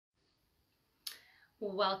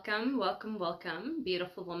Welcome, welcome, welcome,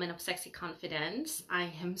 beautiful woman of sexy confidence.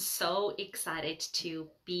 I am so excited to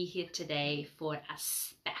be here today for a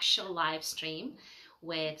special live stream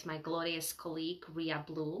with my glorious colleague Ria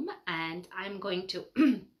Bloom, and I'm going to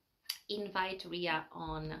invite Ria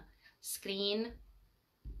on screen.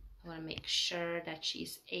 I want to make sure that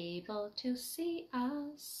she's able to see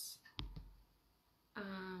us.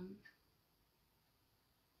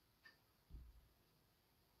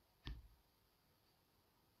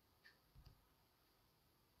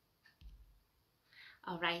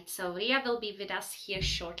 All right, so Ria will be with us here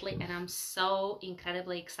shortly, and I'm so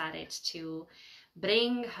incredibly excited to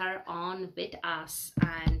bring her on with us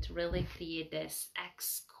and really create this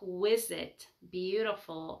exquisite,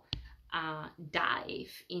 beautiful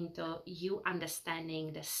dive into you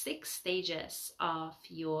understanding the 6 stages of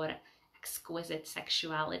your exquisite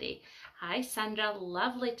sexuality. Hi, Sandra,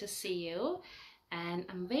 lovely to see you. And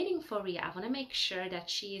I'm waiting for Ria. I want to make sure that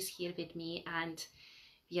she is here with me and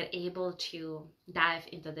we are able to dive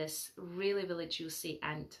into this really, really juicy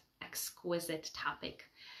and exquisite topic.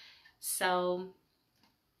 So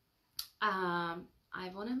I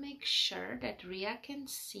want to make sure that Ria can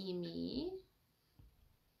see me.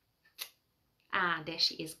 Ah, there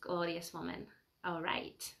she is, glorious woman. All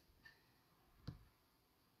right.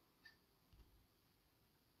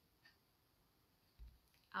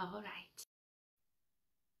 All right.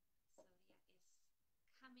 So Ria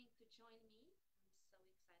is coming to join me. I'm so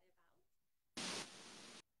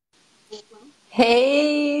excited about.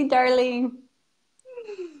 Hey, darling.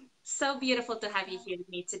 So beautiful to have you here with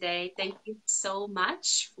me today. Thank you so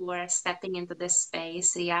much for stepping into this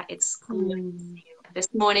space, Ria. It's glorious to see you this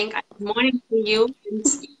morning. Good morning to you and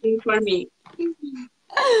evening for me.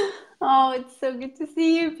 Oh, it's so good to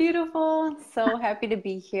see you, beautiful. So happy to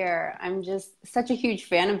be here. I'm just such a huge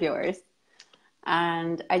fan of yours.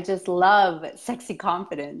 And I just love sexy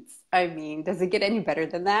confidence. I mean, does it get any better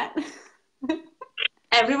than that?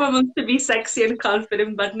 Everyone wants to be sexy and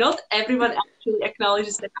confident, but not everyone actually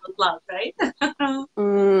acknowledges that out loud, right?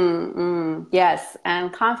 Yes,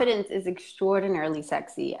 and confidence is extraordinarily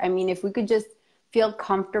sexy. I mean, if we could just feel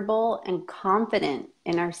comfortable and confident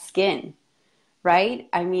in our skin, right?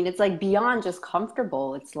 I mean, it's like beyond just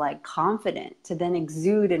comfortable, it's like confident to then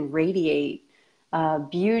exude and radiate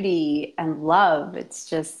beauty and love. It's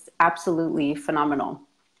just absolutely phenomenal.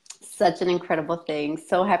 Such an incredible thing.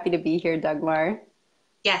 So happy to be here, Dagmar.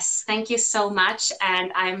 Yes, thank you so much.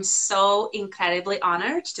 And I'm so incredibly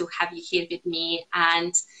honored to have you here with me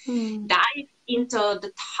and Mm. dive into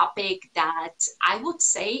the topic that I would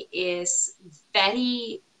say is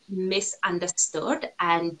very misunderstood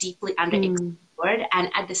and deeply Mm. underexplored.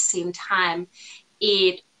 And at the same time,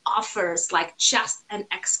 it offers like just an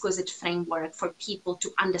exquisite framework for people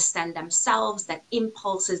to understand themselves, their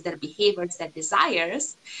impulses, their behaviors, their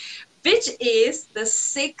desires, which is the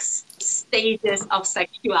 6 stages of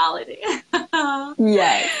sexuality.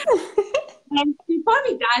 Yes. And before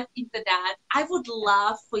we dive into that, I would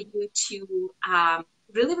love for you to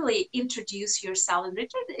really, really introduce yourself and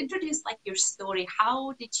introduce like your story.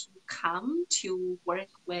 How did you come to work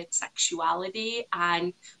with sexuality,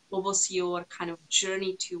 and what was your kind of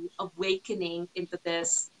journey to awakening into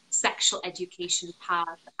this sexual education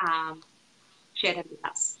path? Share it with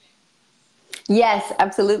us. Yes,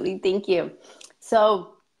 absolutely. Thank you.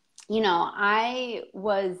 So, I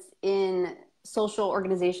was in social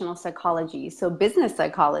organizational psychology, so business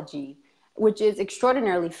psychology, which is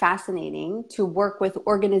extraordinarily fascinating to work with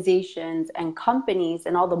organizations and companies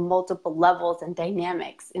and all the multiple levels and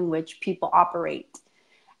dynamics in which people operate.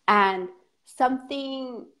 And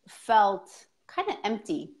something felt kind of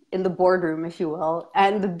empty in the boardroom, if you will.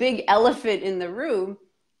 And the big elephant in the room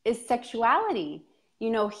is sexuality.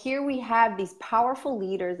 Here we have these powerful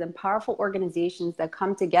leaders and powerful organizations that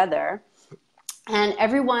come together, and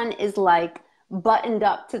everyone is like buttoned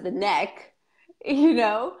up to the neck, you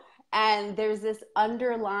know, and there's this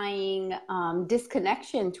underlying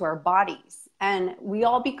disconnection to our bodies. And we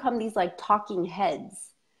all become these like talking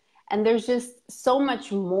heads, and there's just so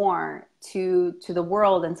much more to the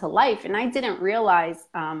world and to life. And I didn't realize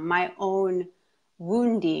my own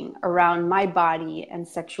wounding around my body and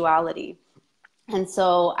sexuality. And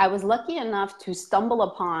so I was lucky enough to stumble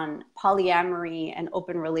upon polyamory and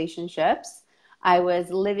open relationships. I was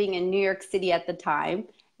living in New York City at the time,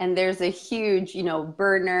 and there's a huge,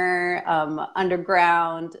 burner,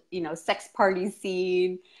 underground, sex party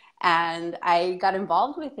scene. And I got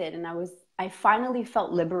involved with it, and I finally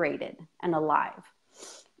felt liberated and alive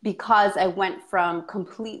because I went from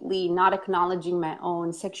completely not acknowledging my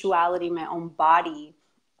own sexuality, my own body.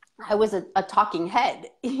 I was a talking head,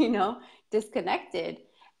 disconnected.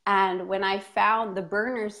 And when I found the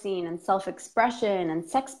burner scene and self-expression and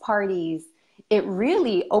sex parties, it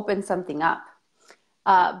really opened something up.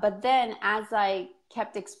 But then as I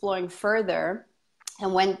kept exploring further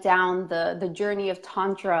and went down the journey of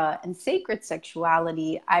Tantra and sacred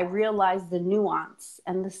sexuality, I realized the nuance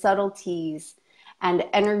and the subtleties and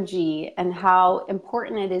energy and how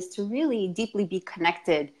important it is to really deeply be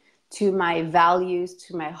connected to my values,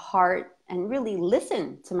 to my heart, and really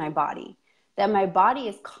listen to my body. That my body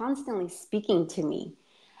is constantly speaking to me.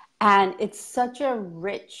 And it's such a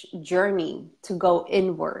rich journey to go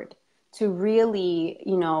inward, to really,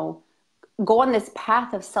 go on this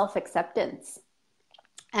path of self-acceptance.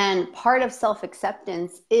 And part of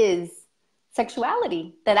self-acceptance is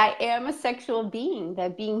sexuality, that I am a sexual being,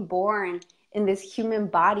 that being born in this human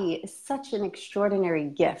body is such an extraordinary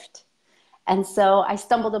gift. And so I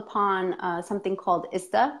stumbled upon something called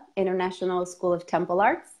ISTA, International School of Temple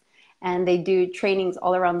Arts, and they do trainings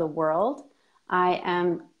all around the world. I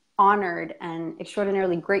am honored and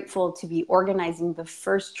extraordinarily grateful to be organizing the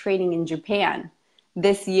first training in Japan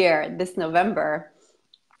this year, this November,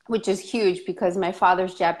 which is huge because my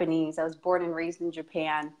father's Japanese. I was born and raised in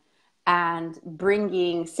Japan, and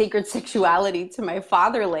bringing sacred sexuality to my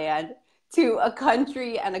fatherland, to a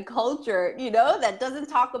country and a culture, that doesn't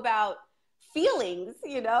talk about feelings,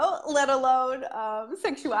 let alone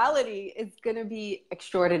sexuality, is going to be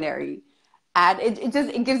extraordinary. And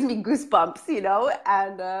it gives me goosebumps,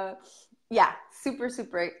 and yeah, super,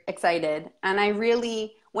 super excited. And I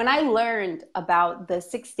really, when I learned about the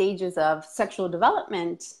 6 stages of sexual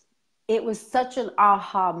development, it was such an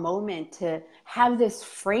aha moment to have this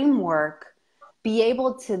framework be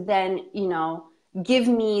able to then, give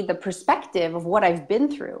me the perspective of what I've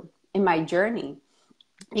been through in my journey,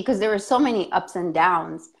 because there were so many ups and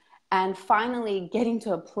downs, and finally getting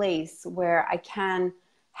to a place where I can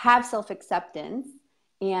have self-acceptance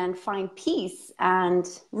and find peace and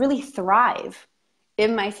really thrive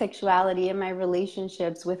in my sexuality, in my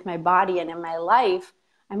relationships with my body and in my life.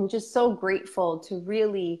 I'm just so grateful to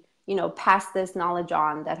really, pass this knowledge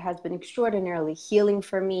on that has been extraordinarily healing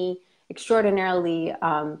for me, extraordinarily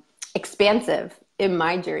expansive in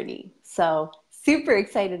my journey. So super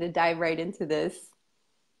excited to dive right into this.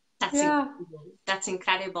 That's Yeah. incredible. That's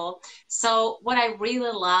incredible. So what I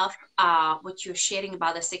really love, what you're sharing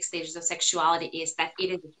about the 6 stages of sexuality, is that it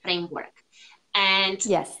is a framework. And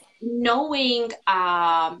Yes. knowing,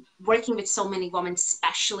 working with so many women,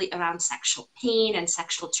 especially around sexual pain and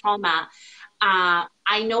sexual trauma,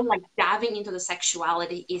 I know like diving into the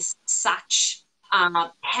sexuality is such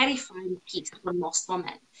a terrifying piece for most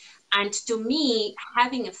women. And to me,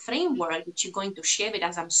 having a framework that you're going to share with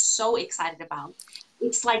us, I'm so excited about.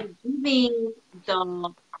 It's like giving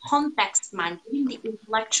the context mind, giving the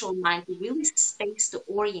intellectual mind really space to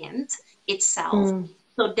orient itself. Mm.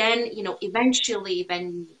 So then, eventually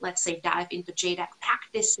when, let's say, dive into JDAC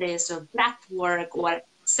practices or breath work or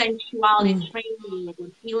sensuality Mm. training or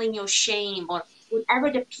healing your shame or whatever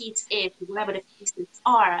the piece is, whatever the pieces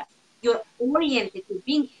are, you're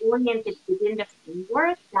being oriented within the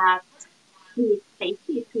framework that creates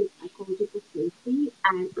safety, it creates psychological safety,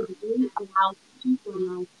 and it really allows people,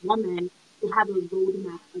 allows women to have a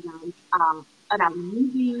roadmap around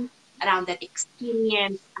moving, around that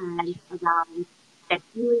experience, and around that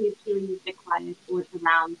healing if healing is required, or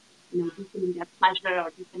around deepening their pleasure or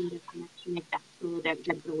deepening their connection if that's so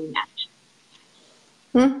they're growing at.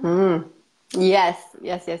 Mm-hmm. Yes,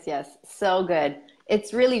 yes, yes, yes. So good.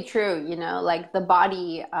 It's really true, like the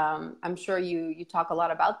body, I'm sure you talk a lot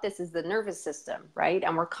about this, is the nervous system, right?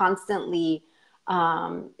 And we're constantly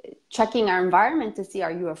checking our environment to see,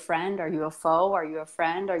 are you a friend? Are you a foe? Are you a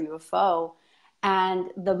friend? Are you a foe?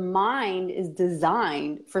 And the mind is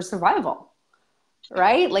designed for survival,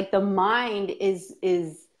 right? Like the mind is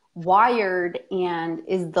wired and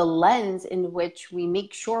is the lens in which we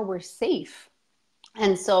make sure we're safe.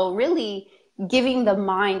 And so really giving the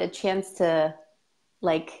mind a chance to,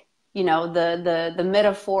 like, the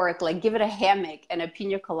metaphoric, like give it a hammock and a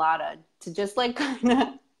pina colada to just like kind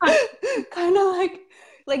of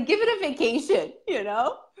like give it a vacation,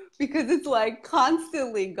 because it's like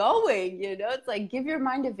constantly going, it's like give your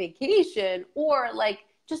mind a vacation, or like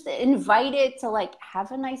just invite it to like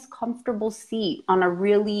have a nice comfortable seat on a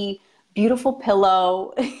really beautiful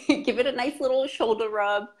pillow, give it a nice little shoulder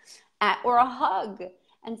rub or a hug,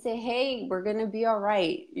 and say, hey, we're going to be all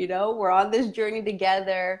right. We're on this journey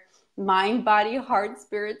together, mind, body, heart,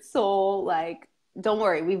 spirit, soul. Like, don't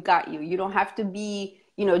worry, we've got you. You don't have to be,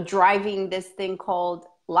 driving this thing called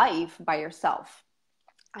life by yourself.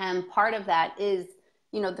 And part of that is,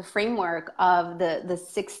 the framework of the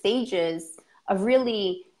 6 stages of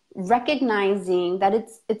really, recognizing that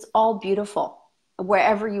it's all beautiful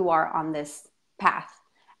wherever you are on this path,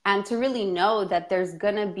 and to really know that there's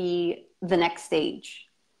gonna be the next stage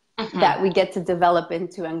that we get to develop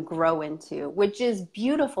into and grow into, which is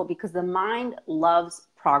beautiful because the mind loves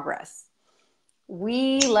progress.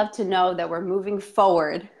 We love to know that we're moving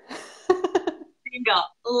forward. There you go.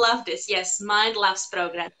 Love this. Yes, mind loves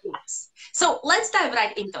progress. Yes. So let's dive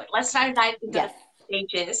right into it. Let's dive into Yes. the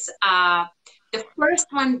stages. The first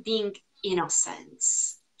one being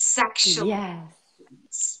innocence, sexual.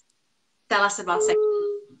 Yes. Tell us about sex.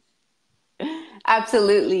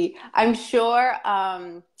 Absolutely. I'm sure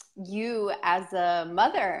you as a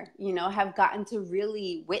mother, have gotten to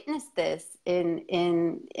really witness this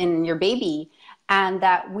in your baby, and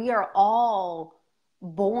that we are all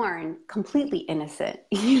born completely innocent.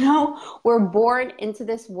 We're born into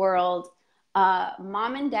this world.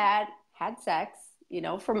 Mom and dad had sex,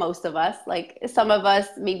 for most of us. Like some of us,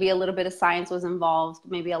 maybe a little bit of science was involved,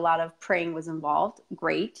 maybe a lot of praying was involved.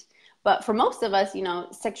 Great. But for most of us,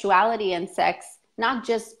 sexuality and sex, not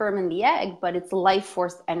just sperm and the egg, but it's life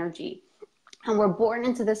force energy. And we're born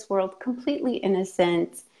into this world completely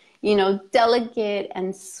innocent, delicate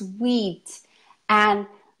and sweet. And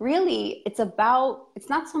really, it's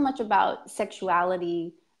not so much about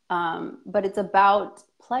sexuality, but it's about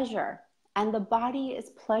pleasure. And the body is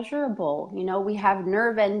pleasurable. We have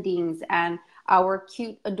nerve endings, and our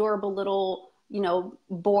cute, adorable little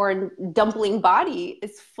born dumpling body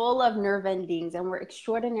is full of nerve endings, and we're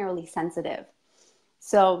extraordinarily sensitive.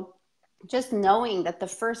 So just knowing that the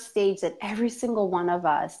first stage, that every single one of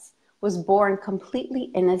us was born completely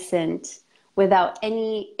innocent, without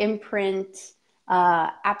any imprint,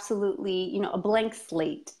 absolutely, a blank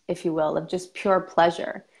slate, if you will, of just pure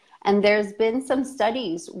pleasure. And there's been some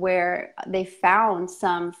studies where they found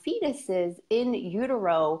some fetuses in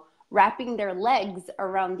utero wrapping their legs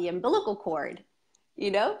around the umbilical cord,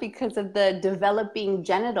 because of the developing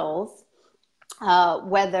genitals,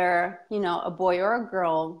 whether, a boy or a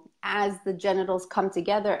girl, as the genitals come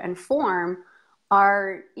together and form,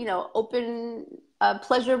 are, open,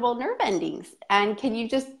 pleasurable nerve endings. And can you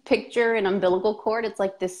just picture an umbilical cord? It's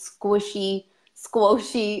like this squishy,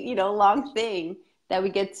 long thing that we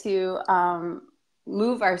get to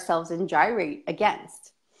move ourselves and gyrate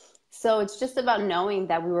against. So it's just about knowing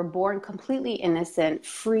that we were born completely innocent,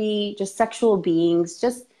 free, just sexual beings.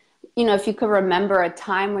 Just, if you could remember a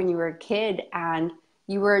time when you were a kid and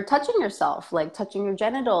you were touching yourself, like touching your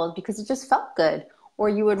genitals because it just felt good. Or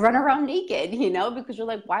you would run around naked, because you're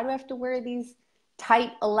like, why do I have to wear these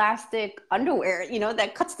tight, elastic underwear,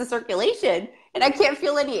 that cuts the circulation and I can't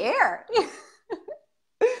feel any air?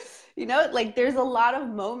 Like there's a lot of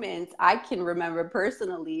moments I can remember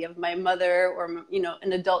personally of my mother or,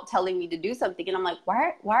 an adult telling me to do something. And I'm like,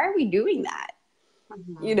 why are we doing that?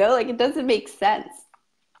 Like it doesn't make sense.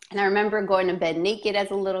 And I remember going to bed naked as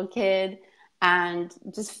a little kid and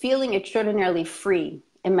just feeling extraordinarily free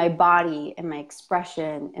in my body, in my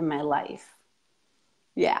expression, in my life.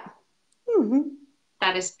 Yeah. Mm-hmm.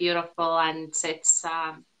 That is beautiful. And it's,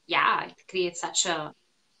 it creates such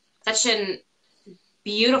an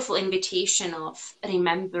beautiful invitation of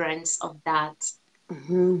remembrance of that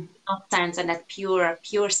sense and that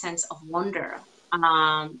pure sense of wonder.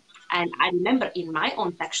 And I remember in my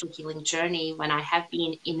own sexual healing journey, when I have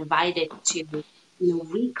been invited to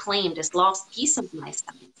reclaim this lost piece of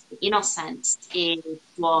myself, innocence, it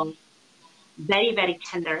was very, very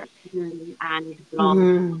tender journey, and it brought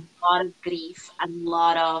a lot of grief and a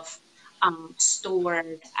lot of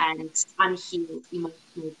stored and unhealed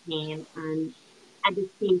emotional pain, and at the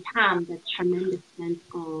same time, that tremendous sense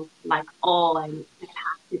of like awe and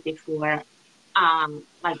capacity for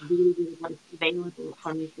really what is available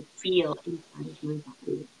for me to feel inside of my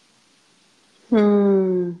body.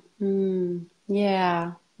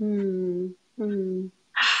 Yeah.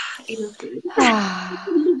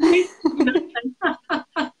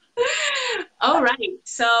 All right,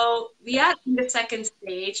 so we are in the second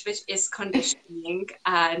stage, which is conditioning,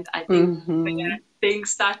 and I think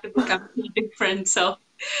things start to become different. So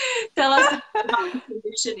tell us about the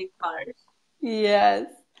conditioning part. Yes.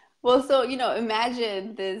 Well, so,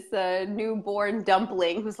 imagine this newborn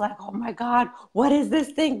dumpling who's like, oh my God, what is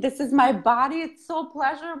this thing? This is my body. It's so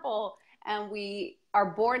pleasurable. And we are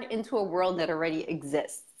born into a world that already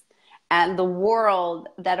exists. And the world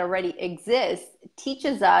that already exists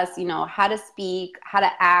teaches us, how to speak, how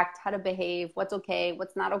to act, how to behave, what's okay,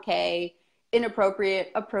 what's not okay,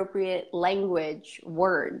 inappropriate, appropriate language,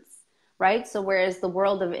 words, right? So whereas the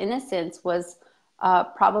world of innocence was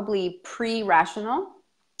probably pre-rational,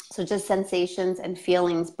 so just sensations and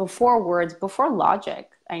feelings before words, before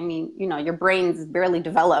logic. I mean, you know, your brain's barely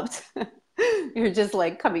developed. You're just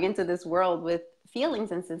like coming into this world with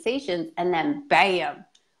feelings and sensations, and then bam,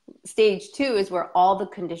 stage 2 is where all the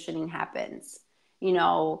conditioning happens. You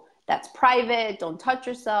know, that's private, don't touch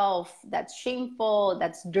yourself, that's shameful,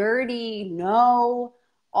 that's dirty, no,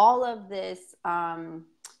 all of this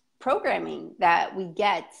programming that we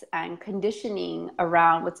get and conditioning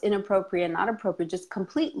around what's inappropriate and not appropriate just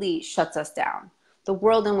completely shuts us down. The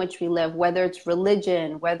world in which we live, whether it's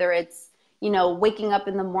religion, whether it's, you know, waking up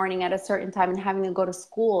in the morning at a certain time and having to go to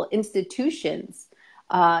school, institutions,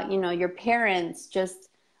 you know, your parents, just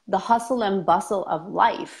the hustle and bustle of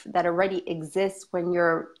life that already exists when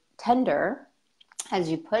you're tender, as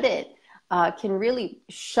you put it, can really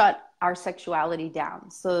shut our sexuality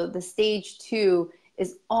down. So the stage 2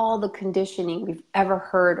 is all the conditioning we've ever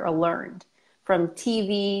heard or learned from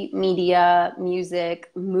TV, media, music,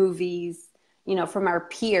 movies, you know, from our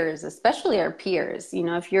peers, especially our peers. You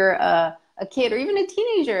know, if you're a kid or even a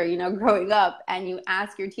teenager, you know, growing up, and you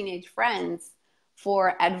ask your teenage friends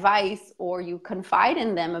for advice, or you confide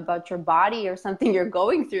in them about your body or something you're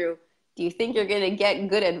going through, do you think you're going to get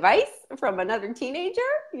good advice from another teenager?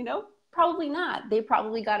 You know, probably not. They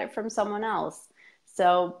probably got it from someone else.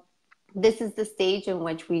 So this is the stage in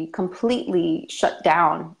which we completely shut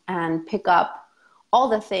down and pick up all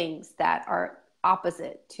the things that are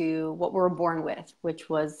opposite to what we were born with, which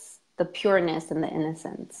was the pureness and the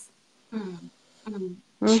innocence. Mm. Mm.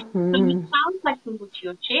 Mm-hmm. So it sounds like from what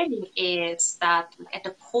you're sharing is that at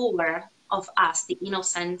the core of us, the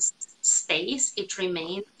innocence stays, it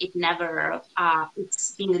remains, it never,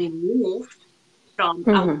 it's being removed from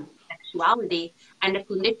our sexuality, and the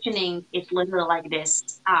conditioning is literally like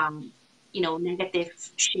this, you know, negative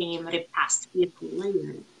shame, repressed fearful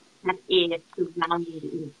layer that is surrounding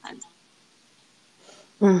the innocence.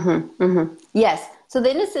 Mm-hmm. Mm-hmm. Yes. So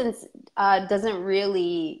the innocence doesn't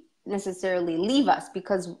really necessarily leave us,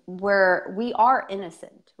 because we are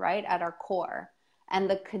innocent, right, at our core, and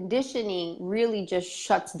the conditioning really just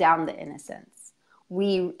shuts down the innocence.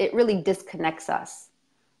 It really disconnects us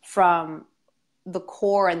from the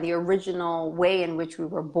core and the original way in which we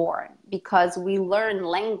were born, because we learn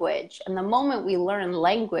language, and the moment we learn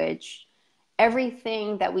language,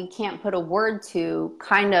 everything that we can't put a word to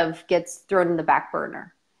kind of gets thrown in the back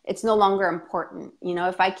burner. It's no longer important. You know,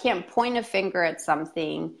 if I can't point a finger at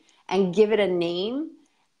something and give it a name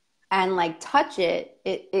and like touch it,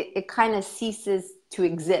 it kind of ceases to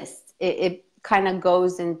exist. It kind of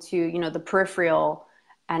goes into, you know, the peripheral,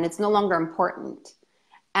 and it's no longer important.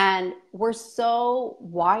 And we're so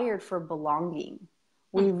wired for belonging.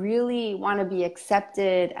 We really want to be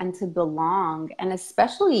accepted and to belong. And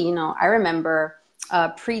especially, you know, I remember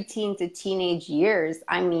preteen to teenage years.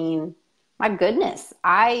 I mean, my goodness,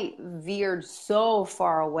 I veered so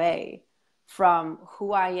far away from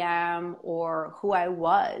who I am or who I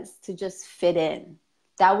was to just fit in.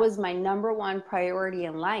 That was my number one priority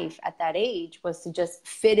in life at that age, was to just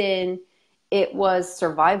fit in. It was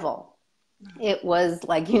survival. It was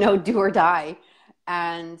like, you know, do or die.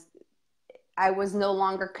 And I was no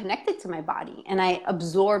longer connected to my body. And I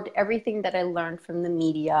absorbed everything that I learned from the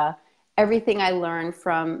media, everything I learned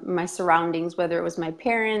from my surroundings, whether it was my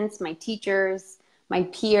parents, my teachers, my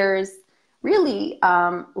peers, really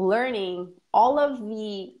learning all of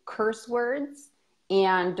the curse words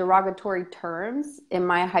and derogatory terms in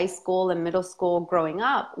my high school and middle school growing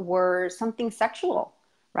up were something sexual,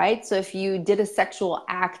 right? So if you did a sexual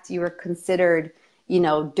act, you were considered, you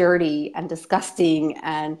know, dirty and disgusting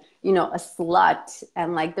and, you know, a slut.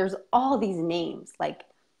 And like, there's all these names. Like,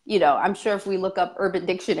 you know, I'm sure if we look up Urban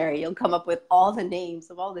Dictionary, you'll come up with all the names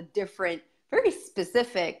of all the different, very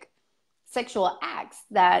specific sexual acts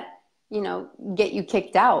that, you know, get you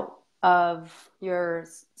kicked out of your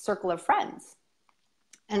circle of friends.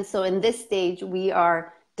 And so in this stage, we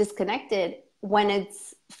are disconnected when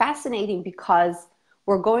it's fascinating, because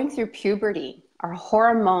we're going through puberty. Our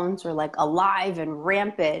hormones are like alive and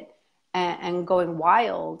rampant and going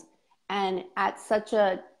wild. And at such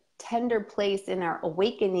a tender place in our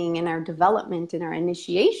awakening, in our development, in our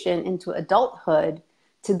initiation into adulthood,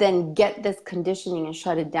 to then get this conditioning and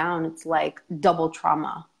shut it down, it's like double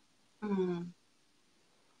trauma. Mm.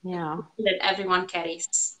 Yeah. That everyone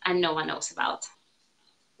carries and no one knows about.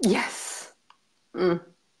 Yes. Mm.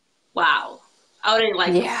 Wow. I already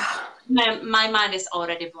like yeah. My mind is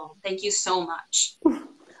already blown. Thank you so much.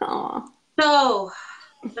 Aww. So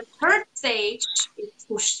the third stage is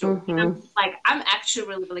push through. Mm-hmm. I'm actually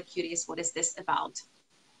really, really curious. What is this about?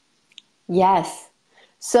 Yes.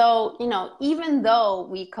 So, you know, even though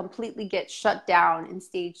we completely get shut down in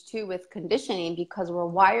stage 2 with conditioning, because we're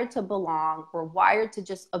wired to belong, we're wired to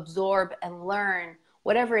just absorb and learn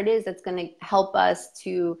whatever it is that's going to help us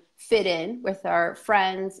to fit in with our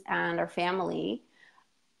friends and our family,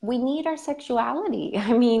 we need our sexuality.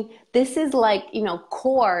 I mean, this is like, you know,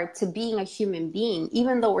 core to being a human being.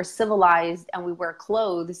 Even though we're civilized and we wear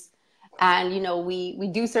clothes and, you know, we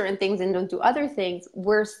do certain things and don't do other things,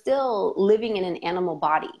 we're still living in an animal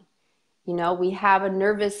body. You know, we have a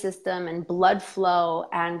nervous system and blood flow,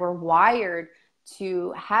 and we're wired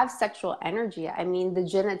to have sexual energy. I mean, the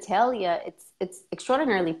genitalia, it's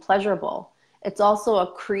extraordinarily pleasurable. It's also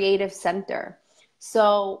a creative center.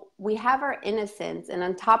 So we have our innocence, and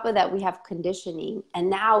on top of that, we have conditioning.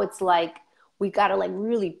 And now it's like we got to like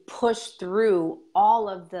really push through all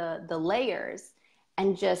of the layers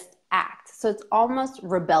and just act. So it's almost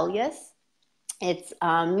rebellious. It's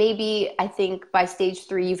maybe, I think by stage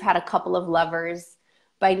 3, you've had a couple of lovers.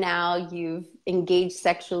 By now, you've engaged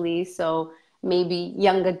sexually. So maybe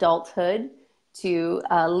young adulthood to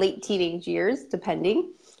late teenage years,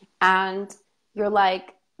 depending. And you're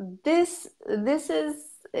like, this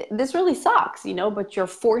really sucks, you know, but you're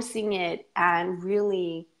forcing it and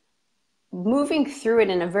really moving through it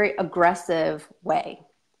in a very aggressive way.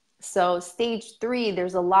 So stage 3,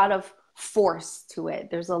 there's a lot of force to it.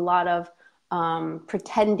 There's a lot of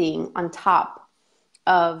pretending on top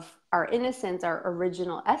of our innocence, our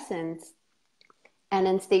original essence. And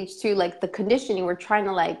in stage 2, like the conditioning, we're trying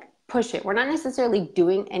to like push it. We're not necessarily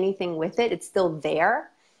doing anything with it. It's still there.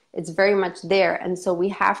 It's very much there. And so we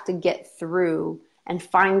have to get through and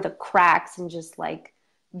find the cracks and just like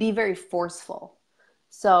be very forceful.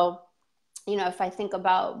 So, you know, if I think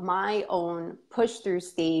about my own push through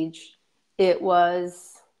stage, it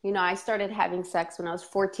was, you know, I started having sex when I was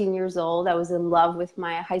 14 years old. I was in love with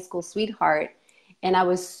my high school sweetheart. And I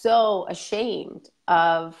was so ashamed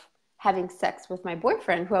of having sex with my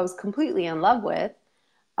boyfriend, who I was completely in love with.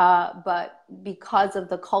 But because of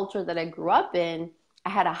the culture that I grew up in, I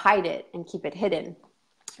had to hide it and keep it hidden.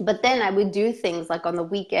 But then I would do things like on the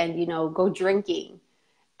weekend, you know, go drinking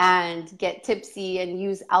and get tipsy and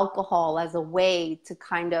use alcohol as a way to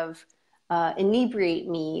kind of inebriate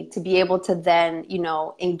me, to be able to then, you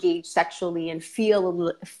know, engage sexually and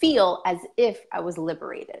feel as if I was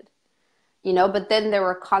liberated, you know. But then there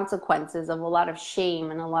were consequences of a lot of shame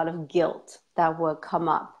and a lot of guilt that would come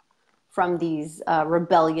up from these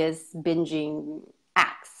rebellious binging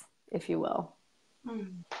acts, if you will.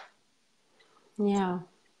 Yeah.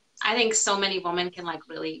 I think so many women can like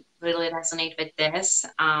really resonate with this,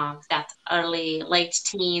 that late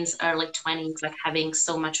teens, early 20s, like having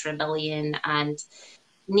so much rebellion and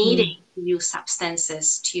needing to use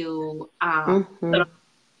substances to sort of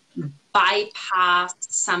bypass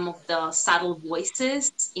some of the subtle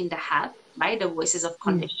voices in the head, right? The voices of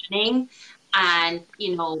conditioning, and,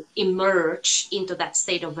 you know, emerge into that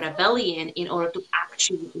state of rebellion in order to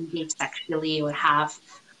actually engage sexually or have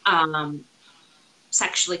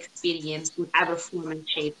sexual experience, whatever form and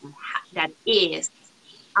shape that is,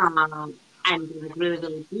 and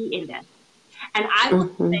really be in that. And I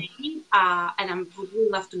would say, and I would really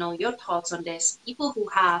love to know your thoughts on this, people who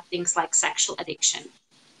have things like sexual addiction,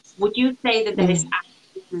 would you say that there is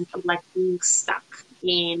actually of like being stuck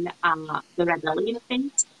in the rebellion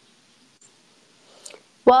phase?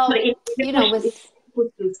 Well, you know,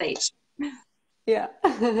 stage. Yeah.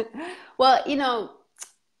 Well, you know,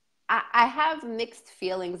 I have mixed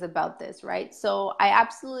feelings about this, right? So I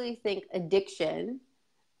absolutely think addiction,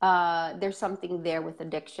 there's something there with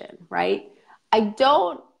addiction, right? I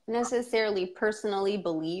don't necessarily personally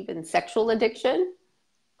believe in sexual addiction,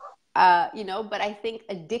 you know, but I think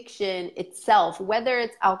addiction itself, whether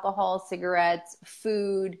it's alcohol, cigarettes,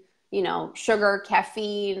 food, you know, sugar,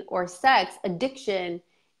 caffeine, or sex, addiction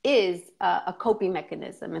is a coping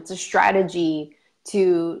mechanism. It's a strategy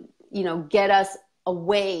to, you know, get us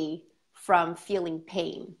away from feeling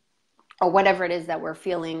pain or whatever it is that we're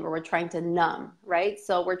feeling or we're trying to numb, right?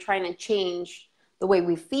 So we're trying to change the way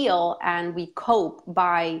we feel, and we cope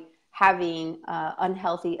by having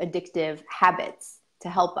unhealthy, addictive habits to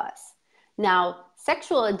help us. Now,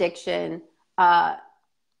 sexual addiction,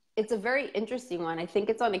 it's a very interesting one. I think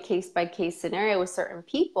it's on a case-by-case scenario with certain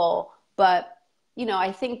people, but, you know,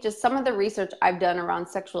 I think just some of the research I've done around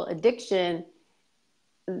sexual addiction,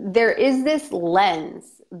 there is this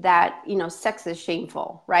lens that, you know, sex is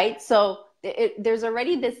shameful, right? So there's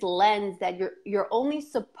already this lens that you're only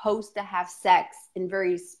supposed to have sex in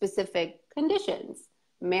very specific conditions,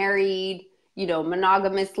 married, you know,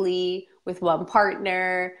 monogamously with one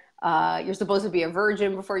partner. You're supposed to be a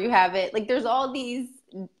virgin before you have it. Like, there's all these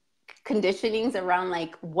conditionings around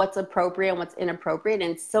like what's appropriate and what's inappropriate,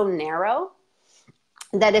 and it's so narrow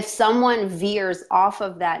that if someone veers off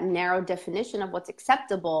of that narrow definition of what's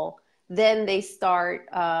acceptable, then they start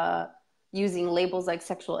using labels like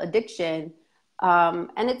sexual addiction.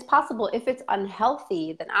 And it's possible if it's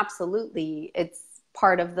unhealthy, then absolutely it's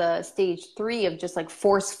part of the stage 3 of just like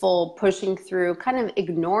forceful pushing through, kind of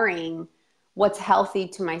ignoring what's healthy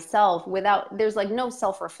to myself without, there's like no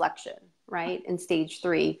self-reflection, right? In stage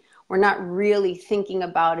 3, we're not really thinking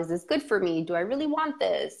about, is this good for me? Do I really want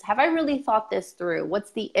this? Have I really thought this through?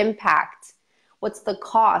 What's the impact? What's the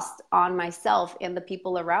cost on myself and the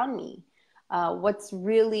people around me?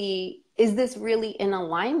 Is this really in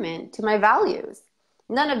alignment to my values?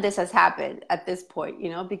 None of this has happened at this point, you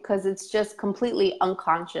know, because it's just completely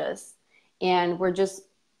unconscious and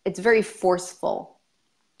it's very forceful.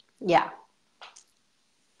 Yeah.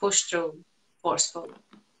 Push through, forceful.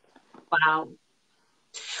 Wow.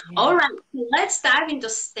 Yeah. All right, let's dive into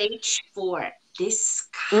stage 4,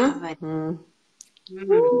 discovery.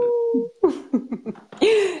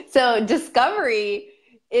 So discovery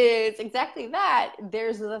is exactly that.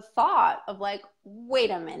 There's the thought of like, wait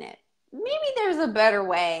a minute, maybe there's a better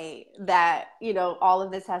way that, you know, all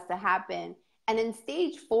of this has to happen. And in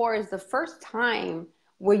stage 4 is the first time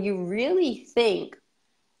where you really think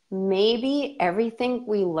maybe everything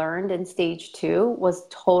we learned in stage 2 was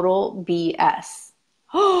total BS.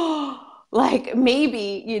 Like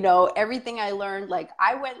maybe, you know, everything I learned, like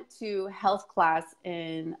I went to health class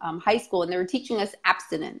in high school and they were teaching us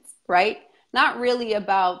abstinence, right? Not really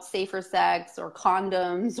about safer sex or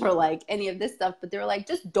condoms or like any of this stuff, but they were like,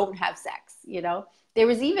 just don't have sex, you know? There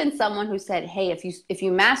was even someone who said, hey, if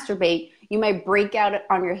you masturbate, you might break out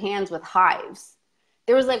on your hands with hives.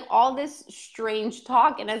 There was like all this strange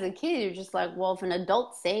talk. And as a kid, you're just like, well, if an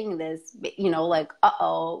adult's saying this, you know, like,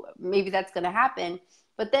 uh-oh, maybe that's going to happen.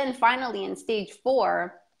 But then finally in stage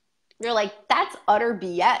 4, you're like, that's utter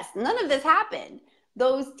BS. None of this happened.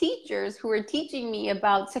 Those teachers who were teaching me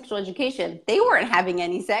about sexual education, they weren't having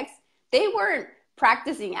any sex. They weren't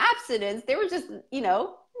practicing abstinence. They were just, you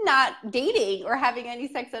know, not dating or having any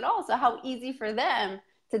sex at all. So how easy for them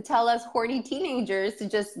to tell us horny teenagers to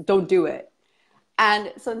just don't do it.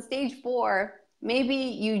 And so in stage 4, maybe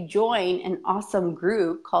you join an awesome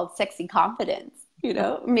group called Sexy Confidence. You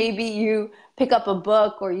know, maybe you pick up a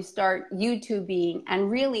book or you start YouTubing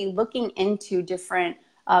and really looking into different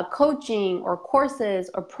coaching or courses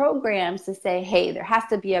or programs to say, hey, there has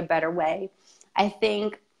to be a better way. I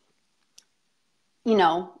think, you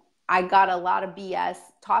know, I got a lot of BS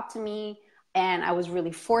taught to me and I was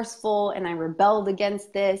really forceful and I rebelled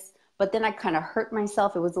against this, but then I kind of hurt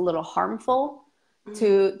myself. It was a little harmful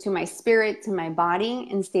to my spirit, to my body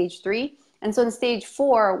in stage 3. And so in stage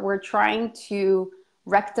 4, we're trying to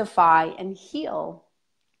rectify and heal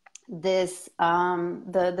this,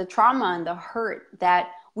 the trauma and the hurt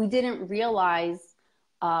that we didn't realize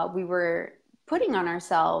we were putting on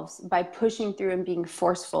ourselves by pushing through and being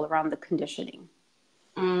forceful around the conditioning.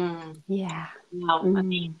 Yeah. Wow,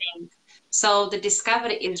 amazing. So the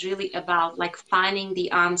discovery is really about like finding the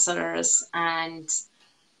answers and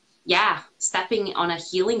stepping on a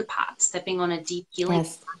healing path, stepping on a deep healing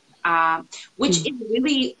path, which is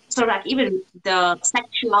really, so like even the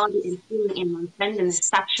sexuality and healing in one sentence is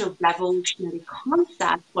such a revolutionary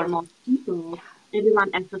concept for most people.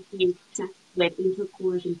 Everyone associates sex with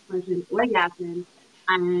intercourse and pleasure and orgasm.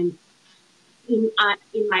 And in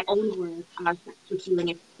my own words, our sexual healing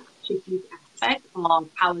is such a huge aspect of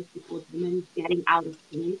how we support women getting out of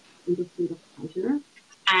pain into state of pleasure.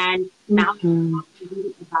 And now we're talking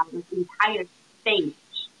really about like the entire stage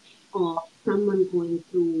of someone going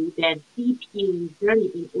through their deep healing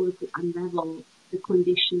journey in order to unravel the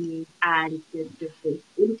conditioning and the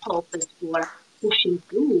impulses for pushing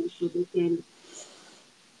through so they can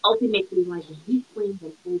ultimately like reclaim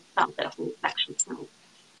their whole self, their whole sexual self.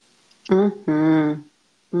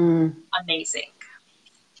 Amazing.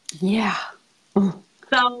 Yeah.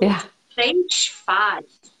 So stage 5.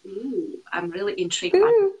 Ooh, I'm really intrigued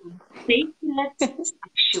by sacred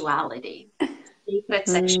sexuality. Sacred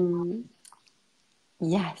sexuality.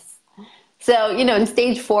 Yes. So, you know, in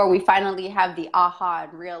stage 4, we finally have the aha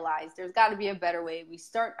and realize there's got to be a better way. We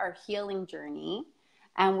start our healing journey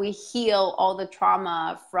and we heal all the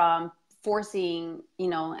trauma from forcing, you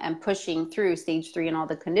know, and pushing through stage 3 and all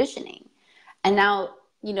the conditioning. And now,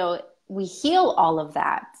 you know, we heal all of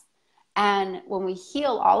that. And when we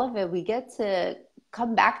heal all of it, we get to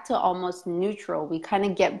come back to almost neutral. We kind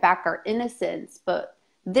of get back our innocence. But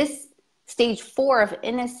this stage 4 of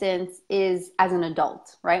innocence is as an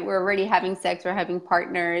adult, right? We're already having sex, we're having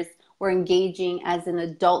partners, we're engaging as an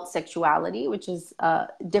adult sexuality, which is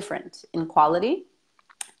different in quality.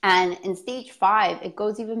 And in stage 5, it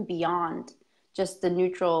goes even beyond just the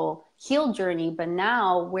neutral heal journey. But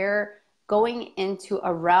now we're going into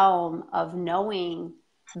a realm of knowing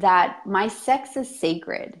that my sex is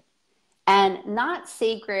sacred. And not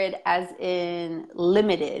sacred as in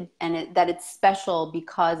limited and that it's special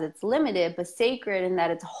because it's limited, but sacred in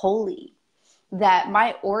that it's holy. That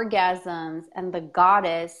my orgasms and the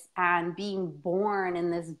goddess and being born in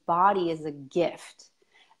this body is a gift.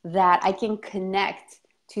 That I can connect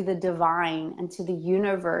to the divine and to the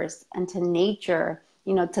universe and to nature,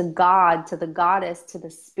 you know, to God, to the goddess, to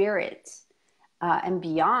the spirit, and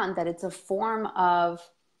beyond. That it's a form of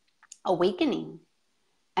awakening.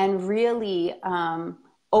 And really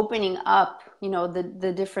opening up, you know,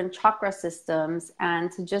 the different chakra systems, and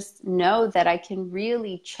to just know that I can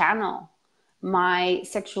really channel my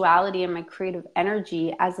sexuality and my creative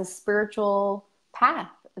energy as a spiritual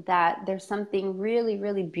path, that there's something really,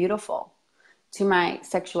 really beautiful to my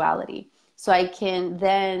sexuality. So I can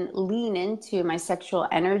then lean into my sexual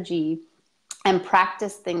energy and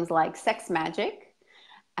practice things like sex magic,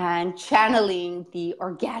 and channeling the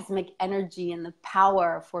orgasmic energy and the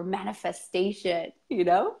power for manifestation, you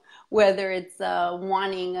know, whether it's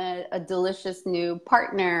wanting a delicious new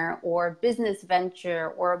partner or business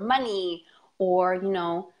venture or money, or, you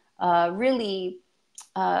know, really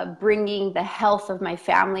bringing the health of my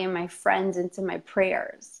family and my friends into my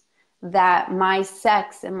prayers. That my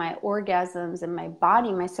sex and my orgasms and my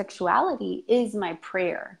body, my sexuality is my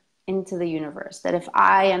prayer into the universe. That if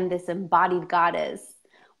I am this embodied goddess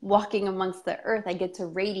walking amongst the earth, I get to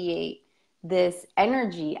radiate this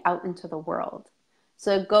energy out into the world.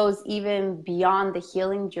 So it goes even beyond the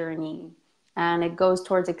healing journey, and it goes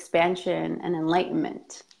towards expansion and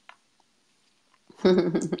enlightenment.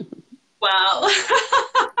 Wow.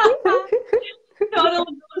 Total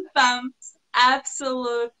goosebumps.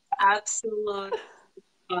 Absolute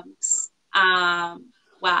goosebumps.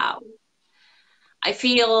 Wow. I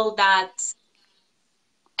feel that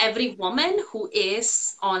every woman who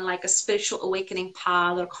is on like a spiritual awakening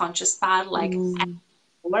path or conscious path, like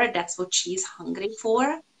that's what she's hungry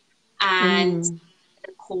for. And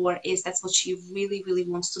the core is that's what she really, really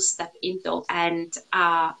wants to step into and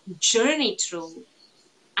journey through.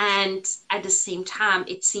 And at the same time,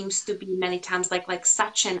 it seems to be many times like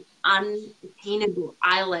such an unattainable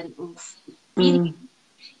island of feeling.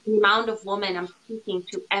 The amount of women I'm speaking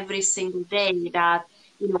to every single day that,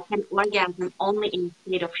 you know, can orgasm only in a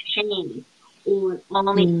state of shame, or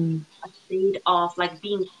only in a state of like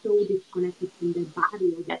being so disconnected from their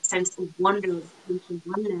body, or that sense of wonder, sense of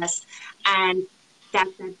oneness, and that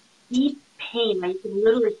deep pain. Like you can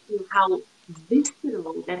literally feel how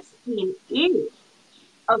visceral that pain is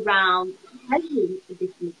around having a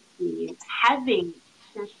different experience, having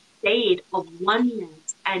that state of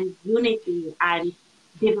oneness and unity and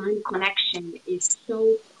divine connection is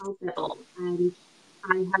so palpable. And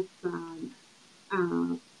I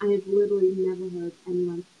have literally never heard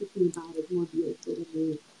anyone speaking about it more beautifully than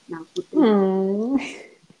me now.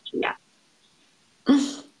 Yeah.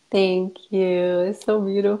 Thank you. It's so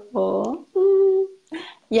beautiful.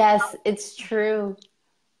 Yes, it's true.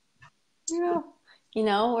 Yeah. You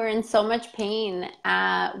know, we're in so much pain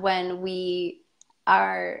when we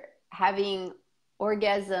are having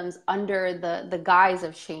orgasms under the guise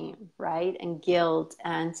of shame, right? And guilt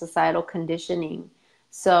and societal conditioning.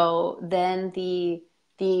 So then the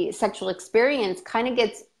sexual experience kind of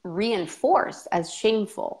gets reinforced as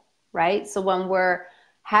shameful, right? So when we're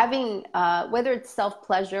having, whether it's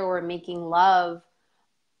self-pleasure or making love,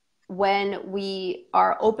 when we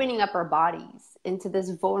are opening up our bodies into this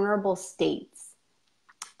vulnerable states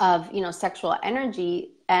of, you know, sexual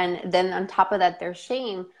energy, and then on top of that, there's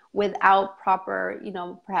shame without proper, you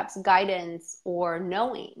know, perhaps guidance or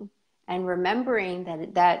knowing and remembering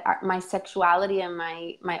that my sexuality and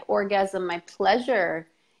my orgasm, my pleasure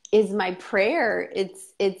is my prayer.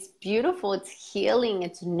 It's beautiful. It's healing.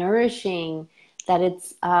 It's nourishing. That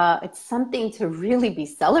it's something to really be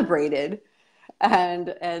celebrated,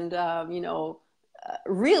 and you know,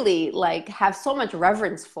 really like have so much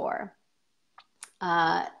reverence for.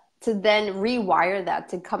 To then rewire that,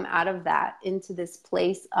 to come out of that into this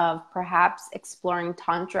place of perhaps exploring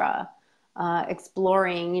Tantra,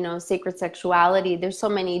 exploring, you know, sacred sexuality. There's so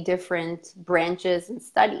many different branches and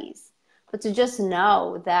studies, but to just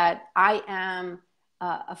know that I am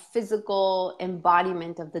a physical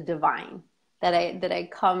embodiment of the divine, that I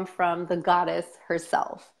come from the goddess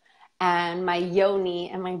herself, and my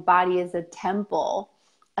yoni and my body is a temple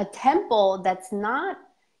that's not.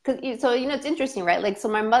 So, you know, it's interesting, right? Like, so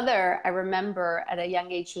my mother, I remember at a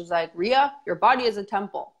young age, she was like, Ria, your body is a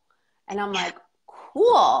temple. And I'm like,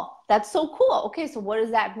 cool. That's so cool. Okay, so what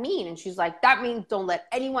does that mean? And she's like, that means don't let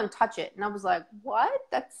anyone touch it. And I was like, what?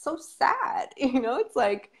 That's so sad. It's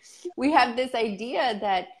like we have this idea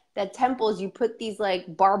that temples, you put these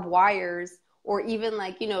like barbed wires, or even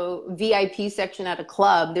like, VIP section at a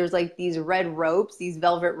club, there's like these red ropes, these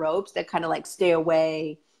velvet ropes that kind of like stay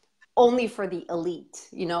away, only for the elite,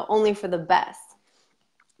 only for the best.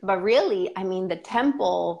 But really, I mean, the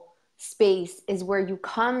temple space is where you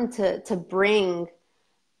come to bring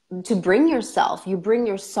yourself. You bring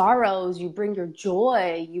your sorrows, you bring your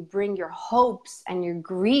joy, you bring your hopes and your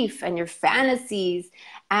grief and your fantasies,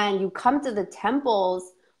 and you come to the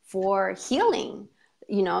temples for healing,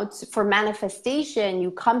 for manifestation.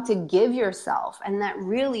 You come to give yourself, and that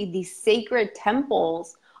really these sacred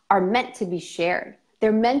temples are meant to be shared.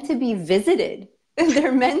 They're meant to be visited.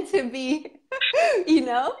 They're meant to be,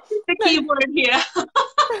 The key word here.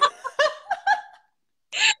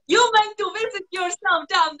 You're meant to visit yourself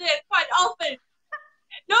down there quite often.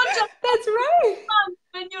 Not just that's right.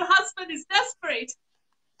 When your husband is desperate.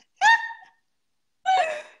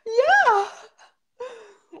 Yeah.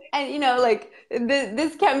 And, like,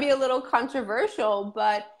 this can be a little controversial,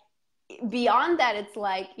 but beyond that, it's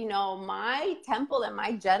like, my temple and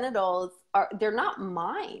my genitals they're not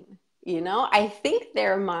mine. I think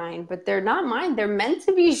they're mine, but they're not mine. They're meant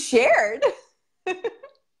to be shared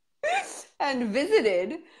and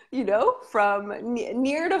visited, from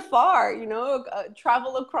near to far,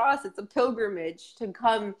 travel across. It's a pilgrimage to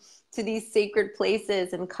come to these sacred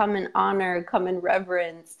places and come in honor, come in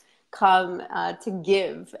reverence, come to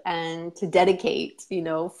give and to dedicate,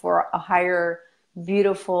 for a higher,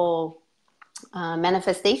 beautiful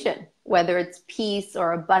manifestation, whether it's peace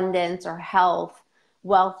or abundance or health,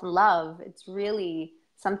 wealth, love. It's really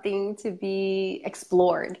something to be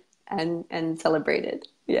explored and celebrated.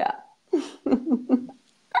 Yeah.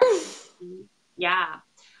 Yeah.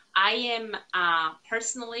 I am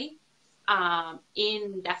personally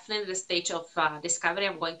in definitely the stage of discovery.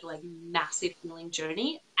 I'm going through like massive healing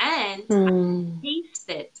journey, and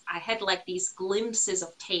I had like these glimpses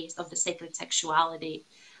of taste of the sacred sexuality,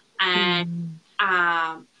 and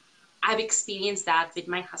I've experienced that with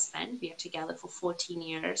my husband. We are together for 14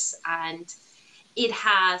 years, and it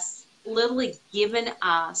has literally given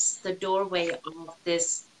us the doorway of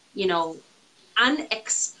this,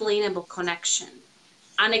 unexplainable connection,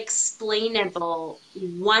 unexplainable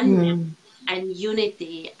oneness and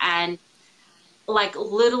unity, and like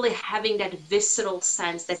literally having that visceral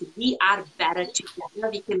sense that we are better together.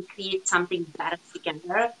 We can create something better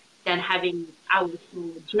together than having our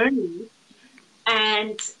solo journey.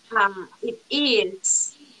 And it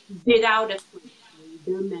is, without a question,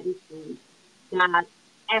 the medicine that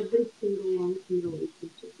every single long-term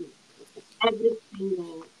relationship needs. Every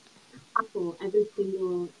single couple, every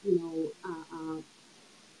single,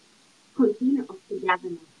 container of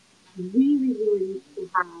togetherness really, really needs to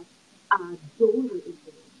have a doorway into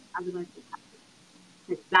it. Otherwise, it happens.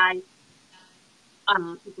 Like guys,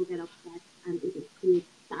 people get upset, and it creates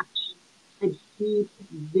such a deep,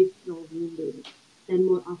 visceral wounding. Then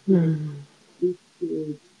more often leads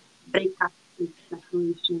to breakups, leads to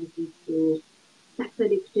separations, leads to sex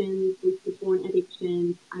addictions, leads to porn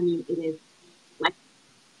addictions. I mean, it is like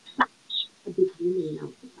such a big wounding in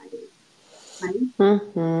our society,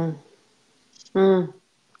 right?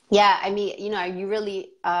 Yeah, I mean, you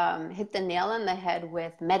really hit the nail on the head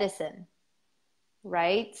with medicine,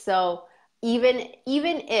 right? So even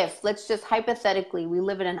if, let's just hypothetically, we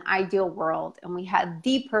live in an ideal world and we had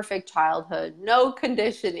the perfect childhood, no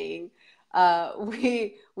conditioning,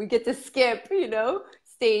 we get to skip,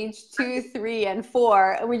 stage 2, 3, and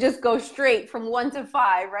 4, and we just go straight from 1 to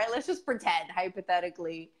 5, right? Let's just pretend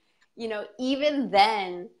hypothetically, even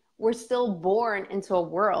then we're still born into a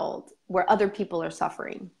world where other people are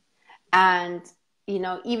suffering. And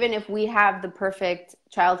even if we have the perfect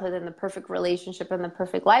childhood and the perfect relationship and the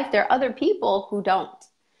perfect life, there are other people who don't.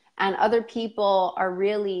 And other people are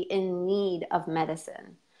really in need of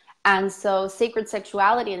medicine. And so sacred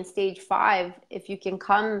sexuality in stage 5, if you can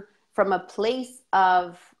come from a place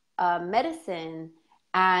of medicine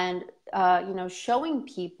and, showing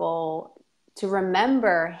people to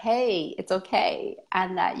remember, hey, it's okay.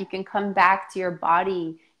 And that you can come back to your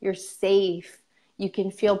body, you're safe. You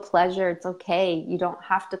can feel pleasure. It's okay. You don't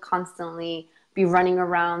have to constantly be running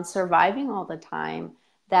around surviving all the time.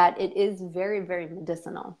 That it is very, very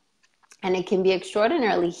medicinal. And it can be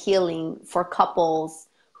extraordinarily healing for couples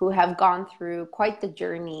who have gone through quite the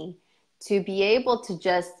journey to be able to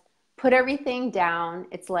just put everything down.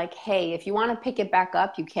 It's like, hey, if you want to pick it back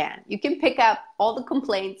up, you can. You can pick up all the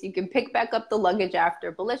complaints. You can pick back up the luggage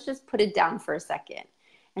after, but let's just put it down for a second.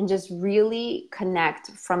 and just really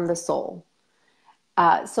connect from the soul.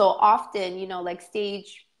 So often, you know, like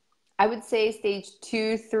I would say stage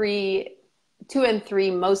 2, 3, 2 and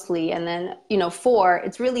 3 mostly. And then, you know, 4,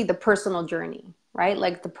 it's really the personal journey, right?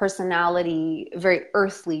 Like the personality, very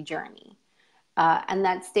earthly journey. And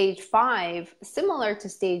that stage 5, similar to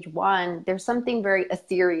stage 1, there's something very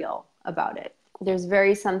ethereal about it. There's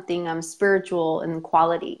very something spiritual in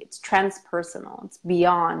quality. It's transpersonal. It's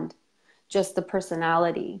beyond just the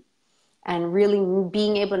personality, and really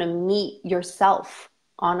being able to meet yourself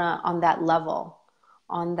on that level,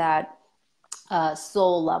 on that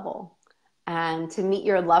soul level, and to meet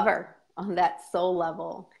your lover on that soul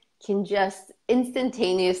level can just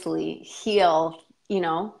instantaneously heal, you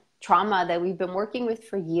know, trauma that we've been working with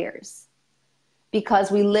for years, because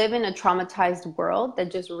we live in a traumatized world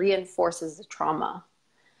that just reinforces the trauma.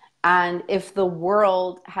 And if the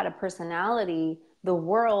world had a personality, the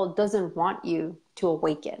world doesn't want you to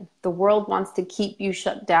awaken. The world wants to keep you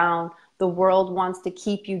shut down. The world wants to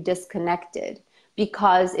keep you disconnected.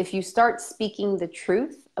 Because if you start speaking the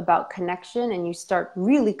truth about connection and you start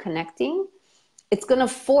really connecting, it's going to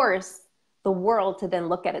force the world to then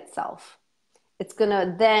look at itself. It's going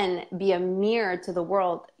to then be a mirror to the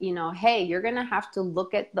world. You know, hey, you're going to have to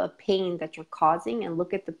look at the pain that you're causing and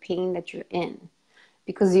look at the pain that you're in.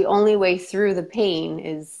 Because the only way through the pain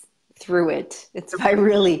is through it. It's by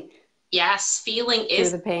really. Yes, feeling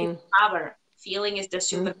is the pain. Power. Feeling is the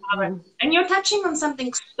superpower. And you're touching on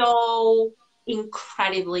something so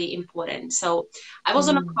incredibly important. So I was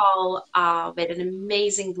on a call with an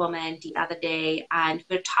amazing woman the other day, and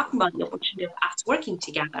we're talking about the opportunity of us working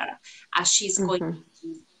together as she's going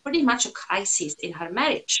through pretty much a crisis in her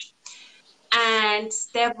marriage. And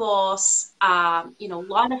there was, you know, a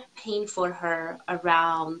lot of pain for her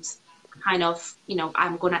around kind of, you know,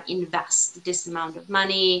 I'm going to invest this amount of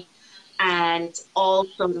money, and all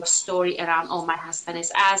sort of story around, oh, my husband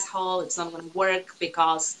is asshole, it's not going to work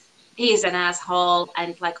because he's an asshole,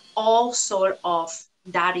 and like all sort of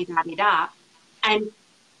da-di-da-di-da. And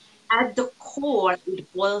at the core,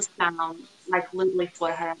 it boils down like literally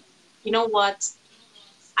for her, you know what,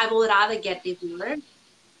 I will rather get divorced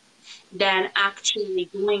than actually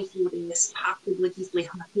going through this possibly deeply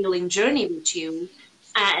healing journey with you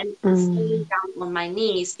and falling down on my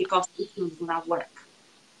knees because it's not gonna work.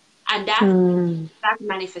 And that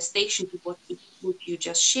manifestation to what you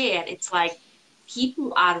just shared, it's like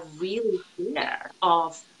people are really scared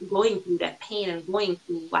of going through that pain and going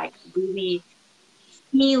through like really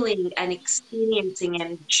feeling and experiencing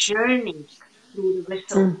and journeying through the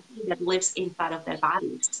vessel that lives inside of their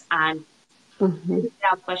bodies. And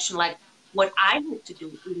without question, like what I had to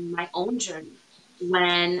do in my own journey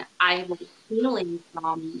when I was healing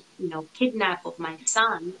from, you know, kidnap of my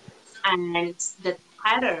son and the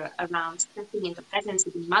terror around stepping into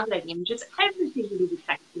pregnancy and mothering, just everything to do with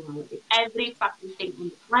sexuality, every fucking thing on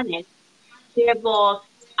the planet, there was,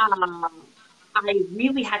 I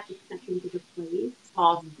really had to step into the place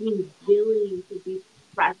of being willing to be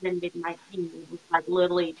present with my pain. It was like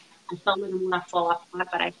literally, I felt like I'm gonna fall apart,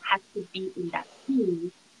 but I had to be in that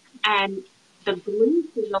pain. And the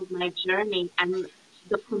glimpses of my journey and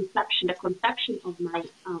the conception of my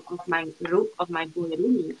boy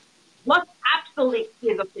Rumi was absolutely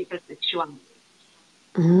his of sacred sexuality.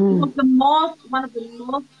 It was one of the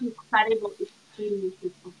most incredible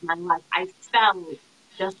experiences of my life. I felt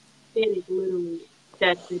the spirit literally.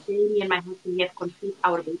 The day me and my husband had conceived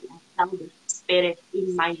our baby, I felt the spirit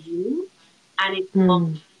in my womb, and it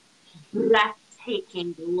was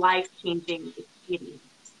breathtaking, life-changing experience.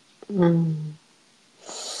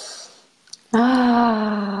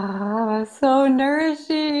 Ah, so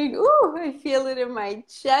nourishing. Ooh, I feel it in my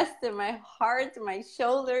chest, in my heart, in my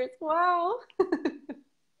shoulders. Wow.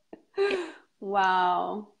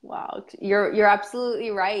 Wow. Wow. You're absolutely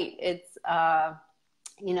right. It's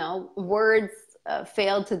you know, words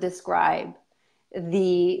fail to describe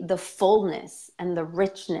the fullness and the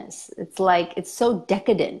richness. It's like it's so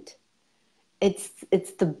decadent. It's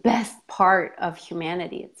the best part of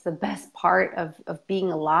humanity. It's the best part of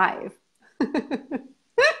being alive.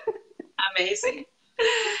 Amazing.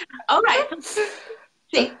 All right.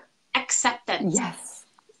 See, acceptance. Yes.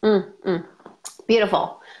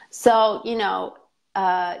 Beautiful. So, you know,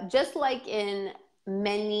 just like in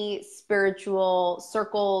many spiritual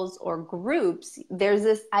circles or groups, there's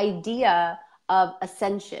this idea of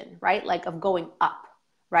ascension, right? Like of going up,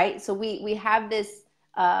 right? So we have this,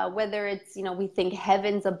 whether it's, you know, we think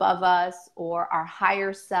heaven's above us or our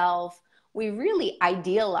higher self, we really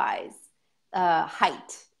idealize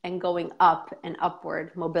height and going up and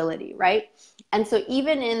upward mobility, right? And so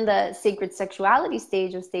even in the sacred sexuality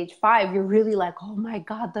stage of stage 5, you're really like, oh my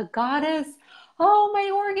God, the goddess, oh, my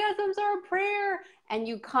orgasms are a prayer. And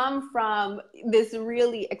you come from this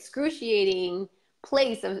really excruciating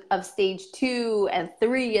place of stage 2 and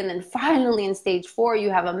 3. And then finally in stage 4, you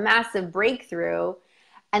have a massive breakthrough.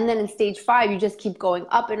 And then in stage 5, you just keep going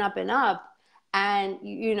up and up and up. And,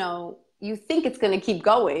 you know, you think it's going to keep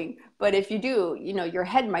going. But if you do, you know, your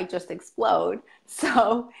head might just explode.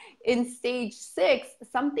 So in stage 6,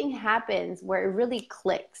 something happens where it really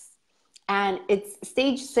clicks. And it's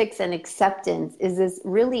stage 6, and acceptance is this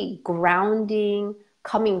really grounding,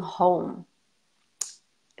 coming home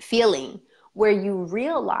feeling where you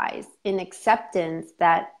realize in acceptance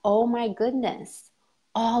that, oh my goodness,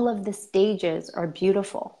 all of the stages are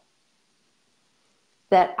beautiful.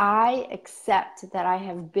 That I accept that I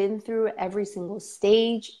have been through every single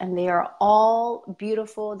stage and they are all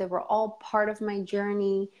beautiful. They were all part of my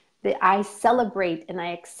journey. That I celebrate and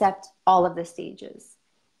I accept all of the stages,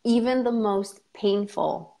 even the most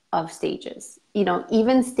painful of stages. You know,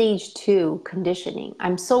 even stage 2, conditioning.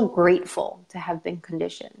 I'm so grateful to have been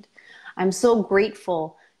conditioned. I'm so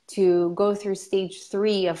grateful to go through stage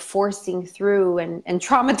 3 of forcing through and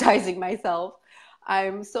traumatizing myself.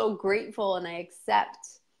 I'm so grateful and I accept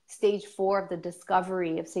stage 4 of the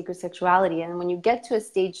discovery of sacred sexuality. And when you get to a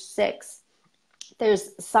stage 6,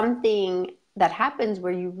 there's something that happens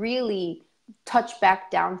where you really touch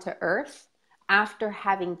back down to earth after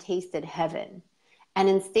having tasted heaven. And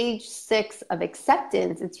in stage 6 of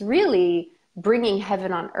acceptance, it's really bringing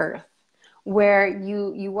heaven on earth, where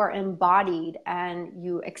you are embodied and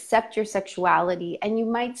you accept your sexuality, and you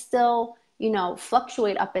might still, you know,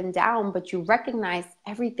 fluctuate up and down, but you recognize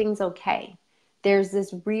everything's okay. There's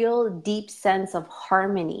this real deep sense of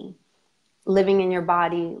harmony, living in your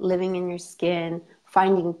body, living in your skin,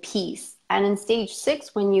 finding peace. And in stage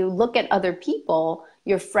 6, when you look at other people,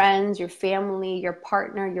 your friends, your family, your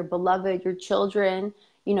partner, your beloved, your children,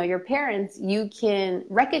 you know, your parents, you can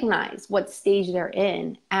recognize what stage they're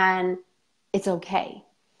in, and it's okay.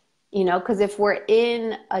 You know, because if we're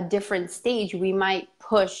in a different stage, we might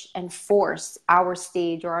push and force our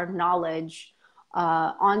stage or our knowledge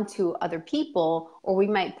onto other people, or we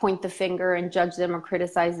might point the finger and judge them or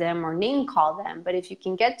criticize them or name call them. But if you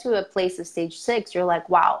can get to a place of stage 6, you're like,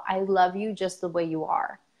 wow, I love you just the way you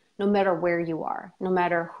are, no matter where you are, no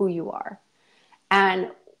matter who you are.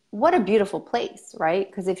 And what a beautiful place, right?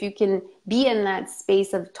 Because if you can be in that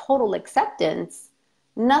space of total acceptance,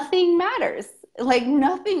 nothing matters. Like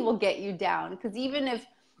nothing will get you down. Because even if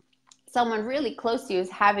someone really close to you is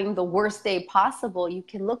having the worst day possible, you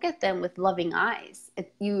can look at them with loving eyes.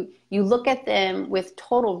 You look at them with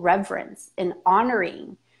total reverence and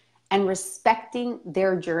honoring and respecting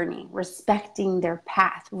their journey, respecting their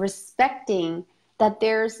path, respecting that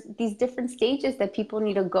there's these different stages that people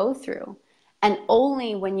need to go through. And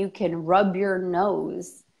only when you can rub your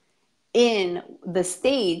nose in the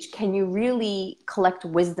stage can you really collect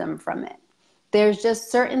wisdom from it. There's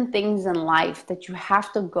just certain things in life that you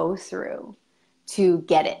have to go through to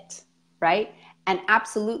get it, right? And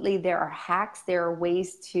absolutely there are hacks, there are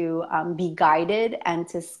ways to be guided and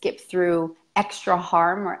to skip through extra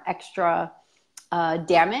harm or extra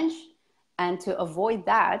damage and to avoid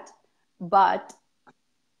that. But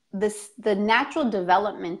the natural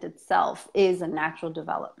development itself is a natural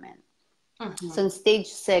development. Mm-hmm. So in stage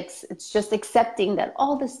 6, it's just accepting that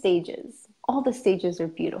all the stages are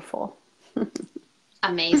beautiful.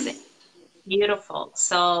 Amazing. Beautiful.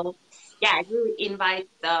 So yeah, I really invite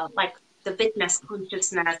the witness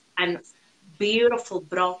consciousness and beautiful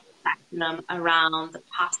broad spectrum around the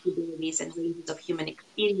possibilities and ranges of human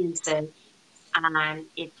experiences, and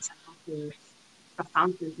it's a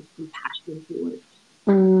profound sense of compassion towards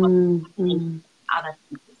other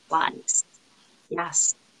people's lives.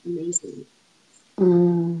 Yes, amazing.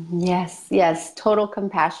 Yes, total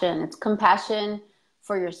compassion. It's compassion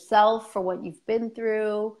for yourself, for what you've been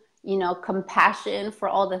through, you know, compassion for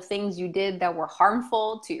all the things you did that were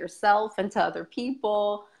harmful to yourself and to other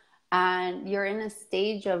people. And you're in a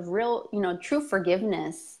stage of real, you know, true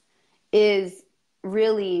forgiveness is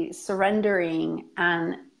really surrendering.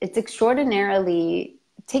 And it's extraordinarily,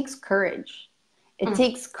 it takes courage. It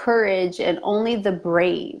takes courage, and only the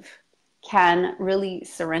brave can really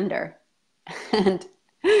surrender and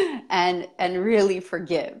really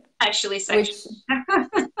forgive. Actually,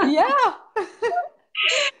 yeah.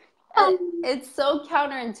 It's so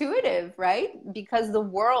counterintuitive, right? Because the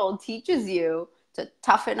world teaches you to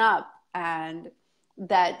toughen up, and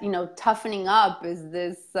that, you know, toughening up is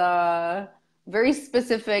this very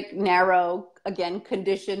specific, narrow, again,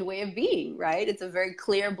 conditioned way of being, right? It's a very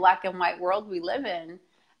clear black and white world we live in,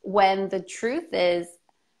 when the truth is,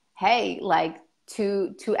 hey, like,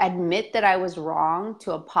 to admit that I was wrong,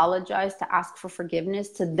 to apologize, to ask for forgiveness,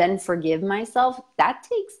 to then forgive myself, that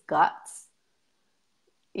takes guts.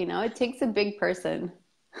 You know, it takes a big person.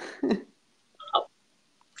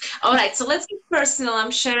 All right, so let's get personal.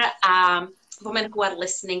 I'm sure women who are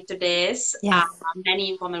listening to this, Yes.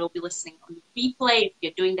 many women will be listening on the replay. If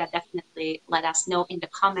you're doing that, definitely let us know in the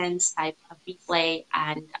comments, type a replay,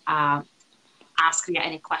 and ask Ria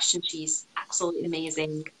any questions. She's absolutely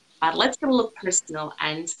amazing. But let's get a little personal,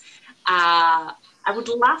 and I would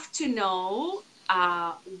love to know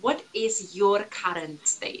what is your current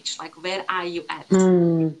stage? Like, where are you at?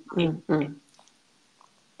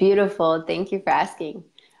 Beautiful. Thank you for asking.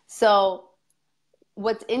 So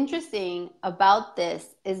what's interesting about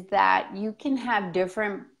this is that you can have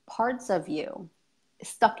different parts of you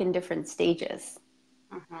stuck in different stages.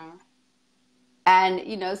 Mm-hmm. And,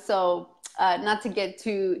 you know, so not to get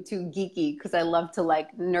too geeky, because I love to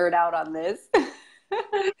like nerd out on this,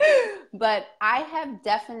 but I have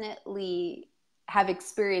definitely have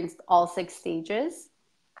experienced all 6 stages.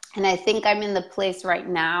 And I think I'm in the place right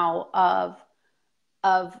now of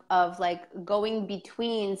like going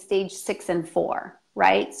between stage 6 and 4,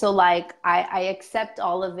 right? So like I accept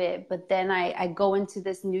all of it, but then I go into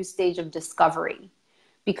this new stage of discovery,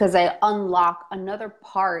 because I unlock another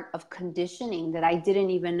part of conditioning that I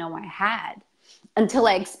didn't even know I had until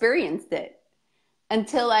I experienced it,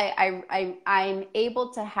 until I'm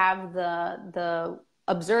able to have the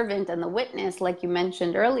observant and the witness, like you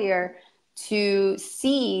mentioned earlier, to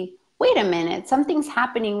see, wait a minute, something's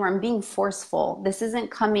happening where I'm being forceful. This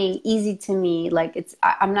isn't coming easy to me. Like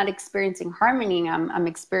I'm not experiencing harmony. I'm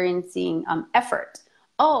experiencing effort.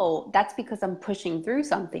 Oh, that's because I'm pushing through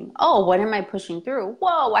something. Oh, what am I pushing through?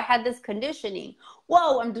 Whoa, I had this conditioning.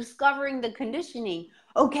 Whoa, I'm discovering the conditioning.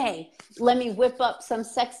 Okay, let me whip up some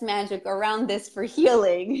sex magic around this for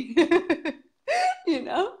healing. You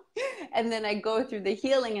know? And then I go through the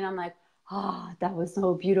healing and I'm like, oh, that was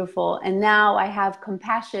so beautiful. And now I have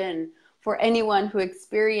compassion for anyone who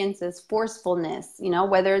experiences forcefulness, you know,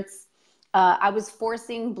 whether it's, I was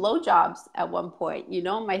forcing blowjobs at one point, you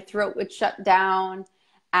know, my throat would shut down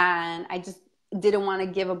and I just didn't want to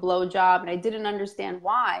give a blowjob, and I didn't understand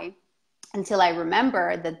why until I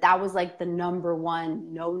remember that that was like the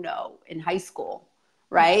 #1 no in high school,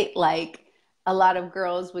 right? Like a lot of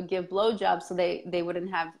girls would give blowjobs so they wouldn't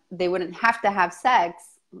have to have sex.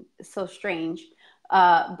 So strange.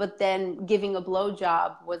 But then giving a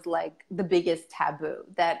blowjob was like the biggest taboo,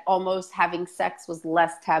 that almost having sex was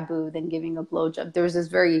less taboo than giving a blowjob. There was this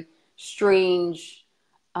very strange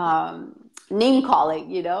name calling,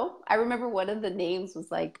 you know? I remember one of the names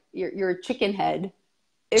was like, you're a chicken head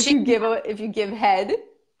if you give head.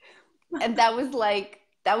 And that was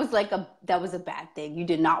a bad thing. You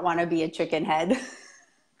did not want to be a chicken head.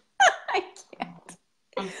 I can't.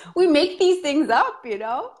 We make these things up, you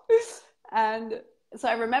know? And so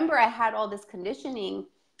I remember I had all this conditioning.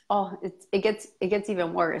 Oh, it gets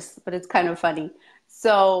even worse, but it's kind of funny.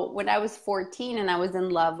 So when I was 14 and I was in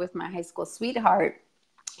love with my high school sweetheart,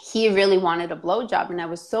 he really wanted a blowjob, and I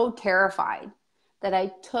was so terrified that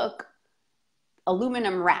I took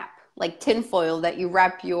aluminum wrap, like tinfoil that you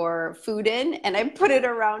wrap your food in, and I put it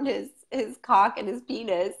around his cock and his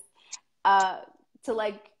penis to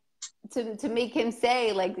make him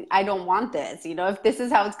say, like, I don't want this. You know, if this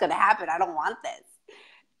is how it's going to happen, I don't want this.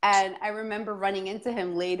 And I remember running into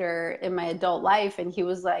him later in my adult life, and he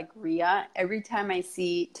was like, Ria, every time I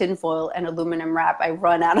see tinfoil and aluminum wrap, I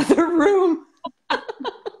run out of the room.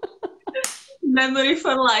 Memory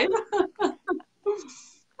for life.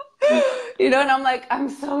 You know, and I'm like, I'm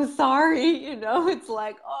so sorry. You know, it's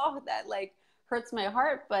like, oh, that like hurts my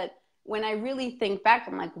heart. But when I really think back,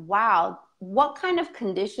 I'm like, wow, what kind of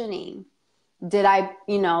conditioning did I,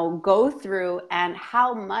 you know, go through, and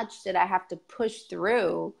how much did I have to push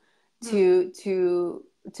through to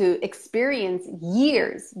experience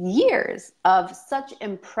years of such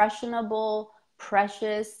impressionable,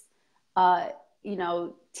 precious, you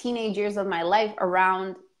know, teenage years of my life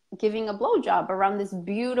around giving a blowjob, around this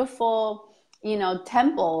beautiful, you know,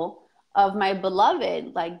 temple of my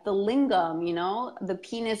beloved, like the lingam, you know, the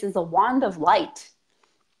penis is a wand of light.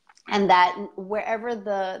 And that wherever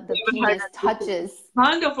the penis touches.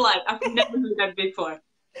 Wand of light. I've never heard that before.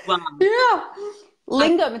 Wow. Yeah.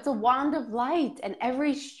 Lingam, it's a wand of light. And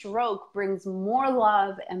every stroke brings more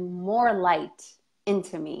love and more light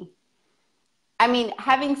into me. I mean,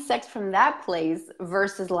 having sex from that place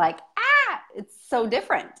versus like, it's so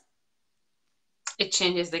different. It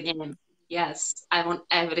changes the game. Yes, I want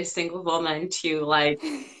every single woman to like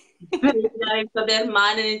bring that into their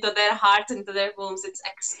mind and into their heart, into their wombs. It's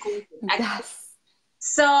exquisite. Yes.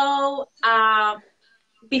 So,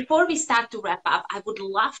 before we start to wrap up, I would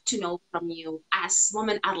love to know from you, as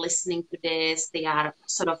women are listening to this, they are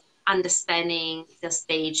sort of understanding the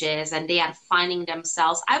stages and they are finding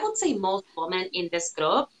themselves. I would say most women in this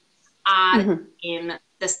group are in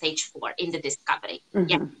the stage 4, in the discovery.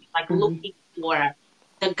 Yeah, like looking for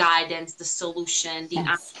the guidance, the solution, the Yes.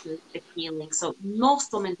 answer, the healing. So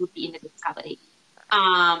most women would be in the discovery.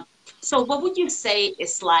 So what would you say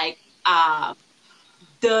is like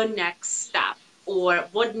the next step, or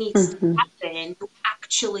what needs to happen to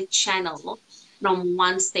actually channel from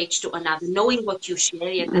one stage to another, knowing what you share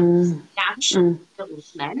is the natural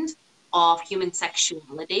development of human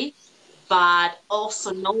sexuality, but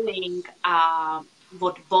also knowing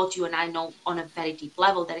what both you and I know on a very deep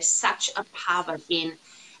level, there is such a power in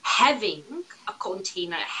having a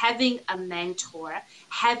container, having a mentor,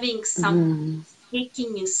 having someone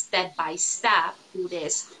taking you step by step through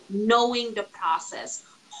this, knowing the process,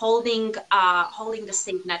 holding the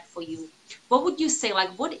safe net for you. What would you say, like,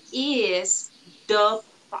 what is the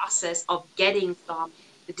process of getting from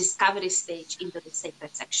the discovery stage into the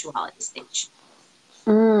sacred sexuality stage?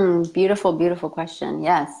 Beautiful, beautiful question.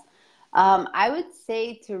 Yes. I would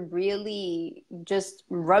say to really just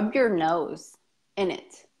rub your nose in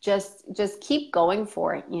it. Just keep going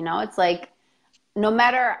for it. You know, it's like no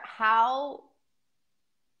matter how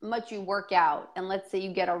much you work out, and let's say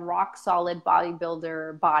you get a rock solid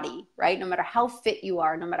bodybuilder body, right? No matter how fit you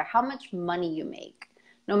are, no matter how much money you make,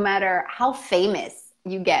 no matter how famous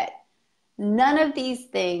you get, none of these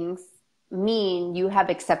things mean you have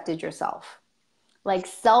accepted yourself. Like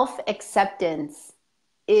self-acceptance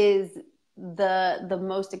is the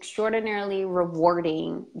most extraordinarily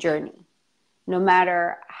rewarding journey, no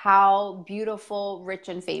matter how beautiful, rich,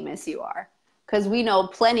 and famous you are. Because we know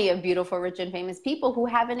plenty of beautiful, rich, and famous people who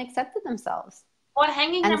haven't accepted themselves. Or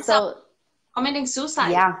hanging And themselves, so, committing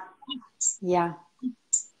suicide.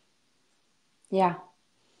 yeah.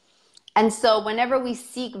 And so whenever we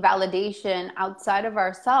seek validation outside of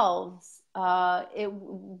ourselves,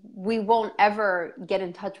 we won't ever get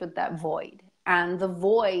in touch with that void. And the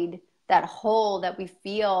void, that hole that we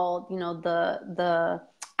feel, you know, the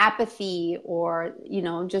apathy, or, you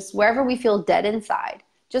know, just wherever we feel dead inside,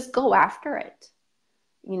 just go after it.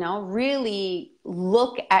 You know, really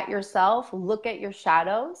look at yourself, look at your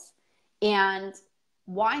shadows, and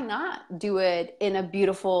why not do it in a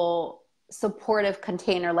beautiful, supportive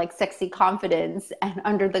container like Sexy Confidence, and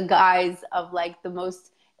under the guise of like the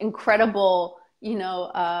most incredible, you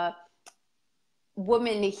know,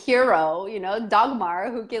 woman hero, you know, Dagmar,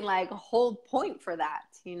 who can like hold point for that.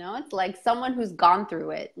 You know, it's like someone who's gone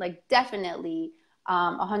through it. Like definitely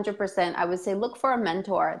 100%, I would say look for a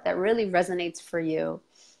mentor that really resonates for you,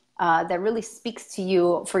 that really speaks to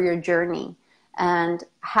you for your journey, and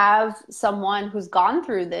have someone who's gone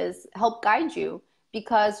through this help guide you.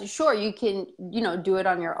 Because sure, you can, you know, do it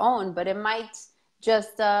on your own, but it might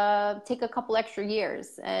just take a couple extra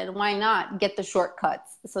years. And why not get the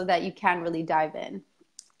shortcuts so that you can really dive in?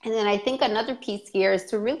 And then I think another piece here is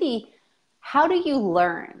to really, how do you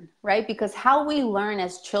learn, right? Because how we learn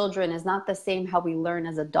as children is not the same how we learn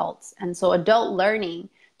as adults. And so adult learning,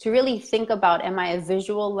 to really think about, am I a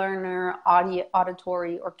visual learner,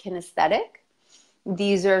 auditory, or kinesthetic?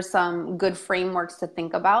 These are some good frameworks to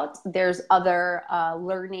think about. There's other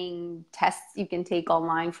learning tests you can take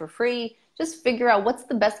online for free. Just figure out what's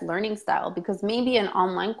the best learning style, because maybe an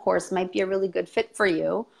online course might be a really good fit for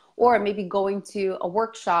you, or maybe going to a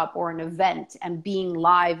workshop or an event and being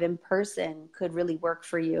live in person could really work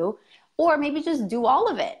for you. Or maybe just do all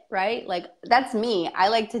of it, right? Like that's me. I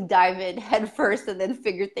like to dive in head first and then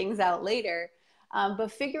figure things out later.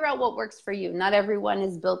 But figure out what works for you. Not everyone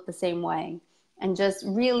is built the same way. And just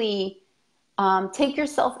really take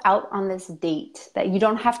yourself out on this date, that you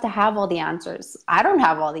don't have to have all the answers. I don't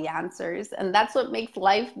have all the answers. And that's what makes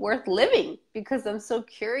life worth living, because I'm so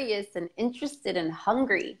curious and interested and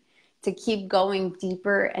hungry to keep going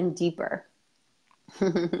deeper and deeper.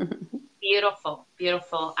 Beautiful,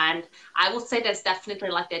 beautiful. And I would say that's definitely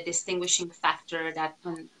like a distinguishing factor, that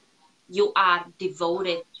when you are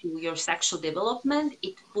devoted to your sexual development,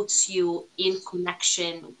 it puts you in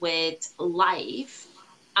connection with life.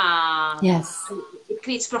 Yes. It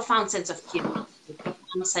creates profound sense of curiosity,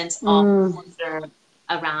 profound sense of wonder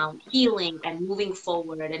around healing and moving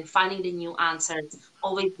forward and finding the new answers,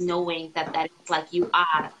 always knowing that that is like you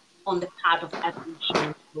are on the path of evolution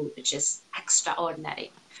and growth, which is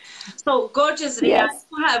extraordinary. So gorgeous, Ria. Yes.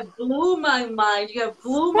 You have blew my mind. You have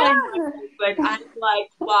blew my mind. But I'm like,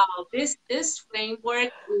 wow, this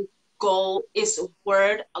framework is gold, is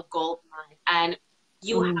worth a gold mine. And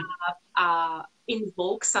you Mm. have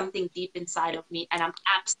invoked something deep inside of me, and I'm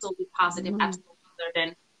absolutely positive, Mm. absolutely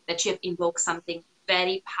certain that you have invoked something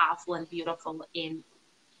very powerful and beautiful in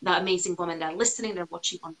the amazing women that are listening, they're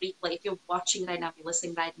watching on replay. If you're watching right now, if you're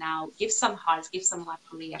listening right now, give some hearts, give some love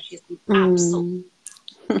to Ria. She's the absolute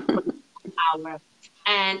Mm. power.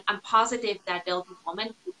 And I'm positive that there'll be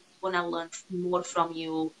women who want to learn more from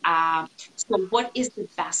you. So what is the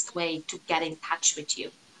best way to get in touch with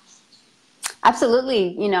you?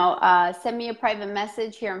 Absolutely. You know, send me a private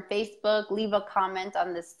message here on Facebook, leave a comment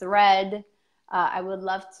on this thread. I would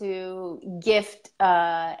love to gift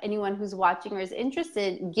anyone who's watching or is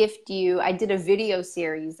interested, gift you. I did a video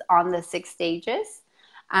series on the 6 stages.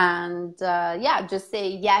 And yeah, just say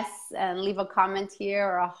yes and leave a comment here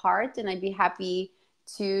or a heart, and I'd be happy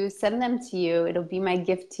to send them to you. It'll be my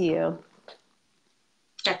gift to you.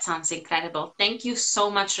 That sounds incredible. Thank you so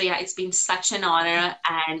much, Ria. It's been such an honor.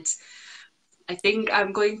 And I think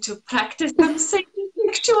I'm going to practice some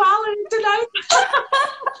sexuality tonight.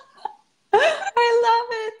 I love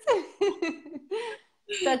it.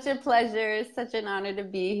 Such a pleasure. Such an honor to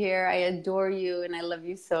be here. I adore you and I love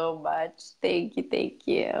you so much. Thank you. Thank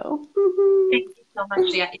you. Thank you so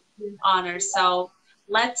much, Ria. It's been an honor. So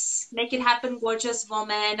let's make it happen, gorgeous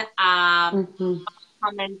woman.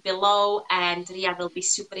 Comment below, and Ria will be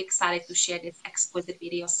super excited to share this exquisite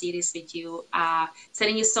video series with you.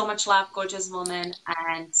 Sending you so much love, gorgeous woman.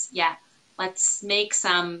 And yeah, let's make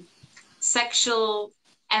some sexual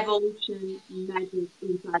evolution magic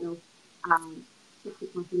inside of sexual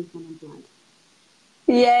confidence and blood.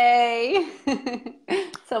 Yay.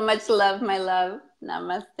 So much love, my love.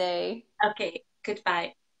 Namaste. Okay,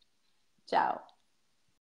 goodbye. Ciao.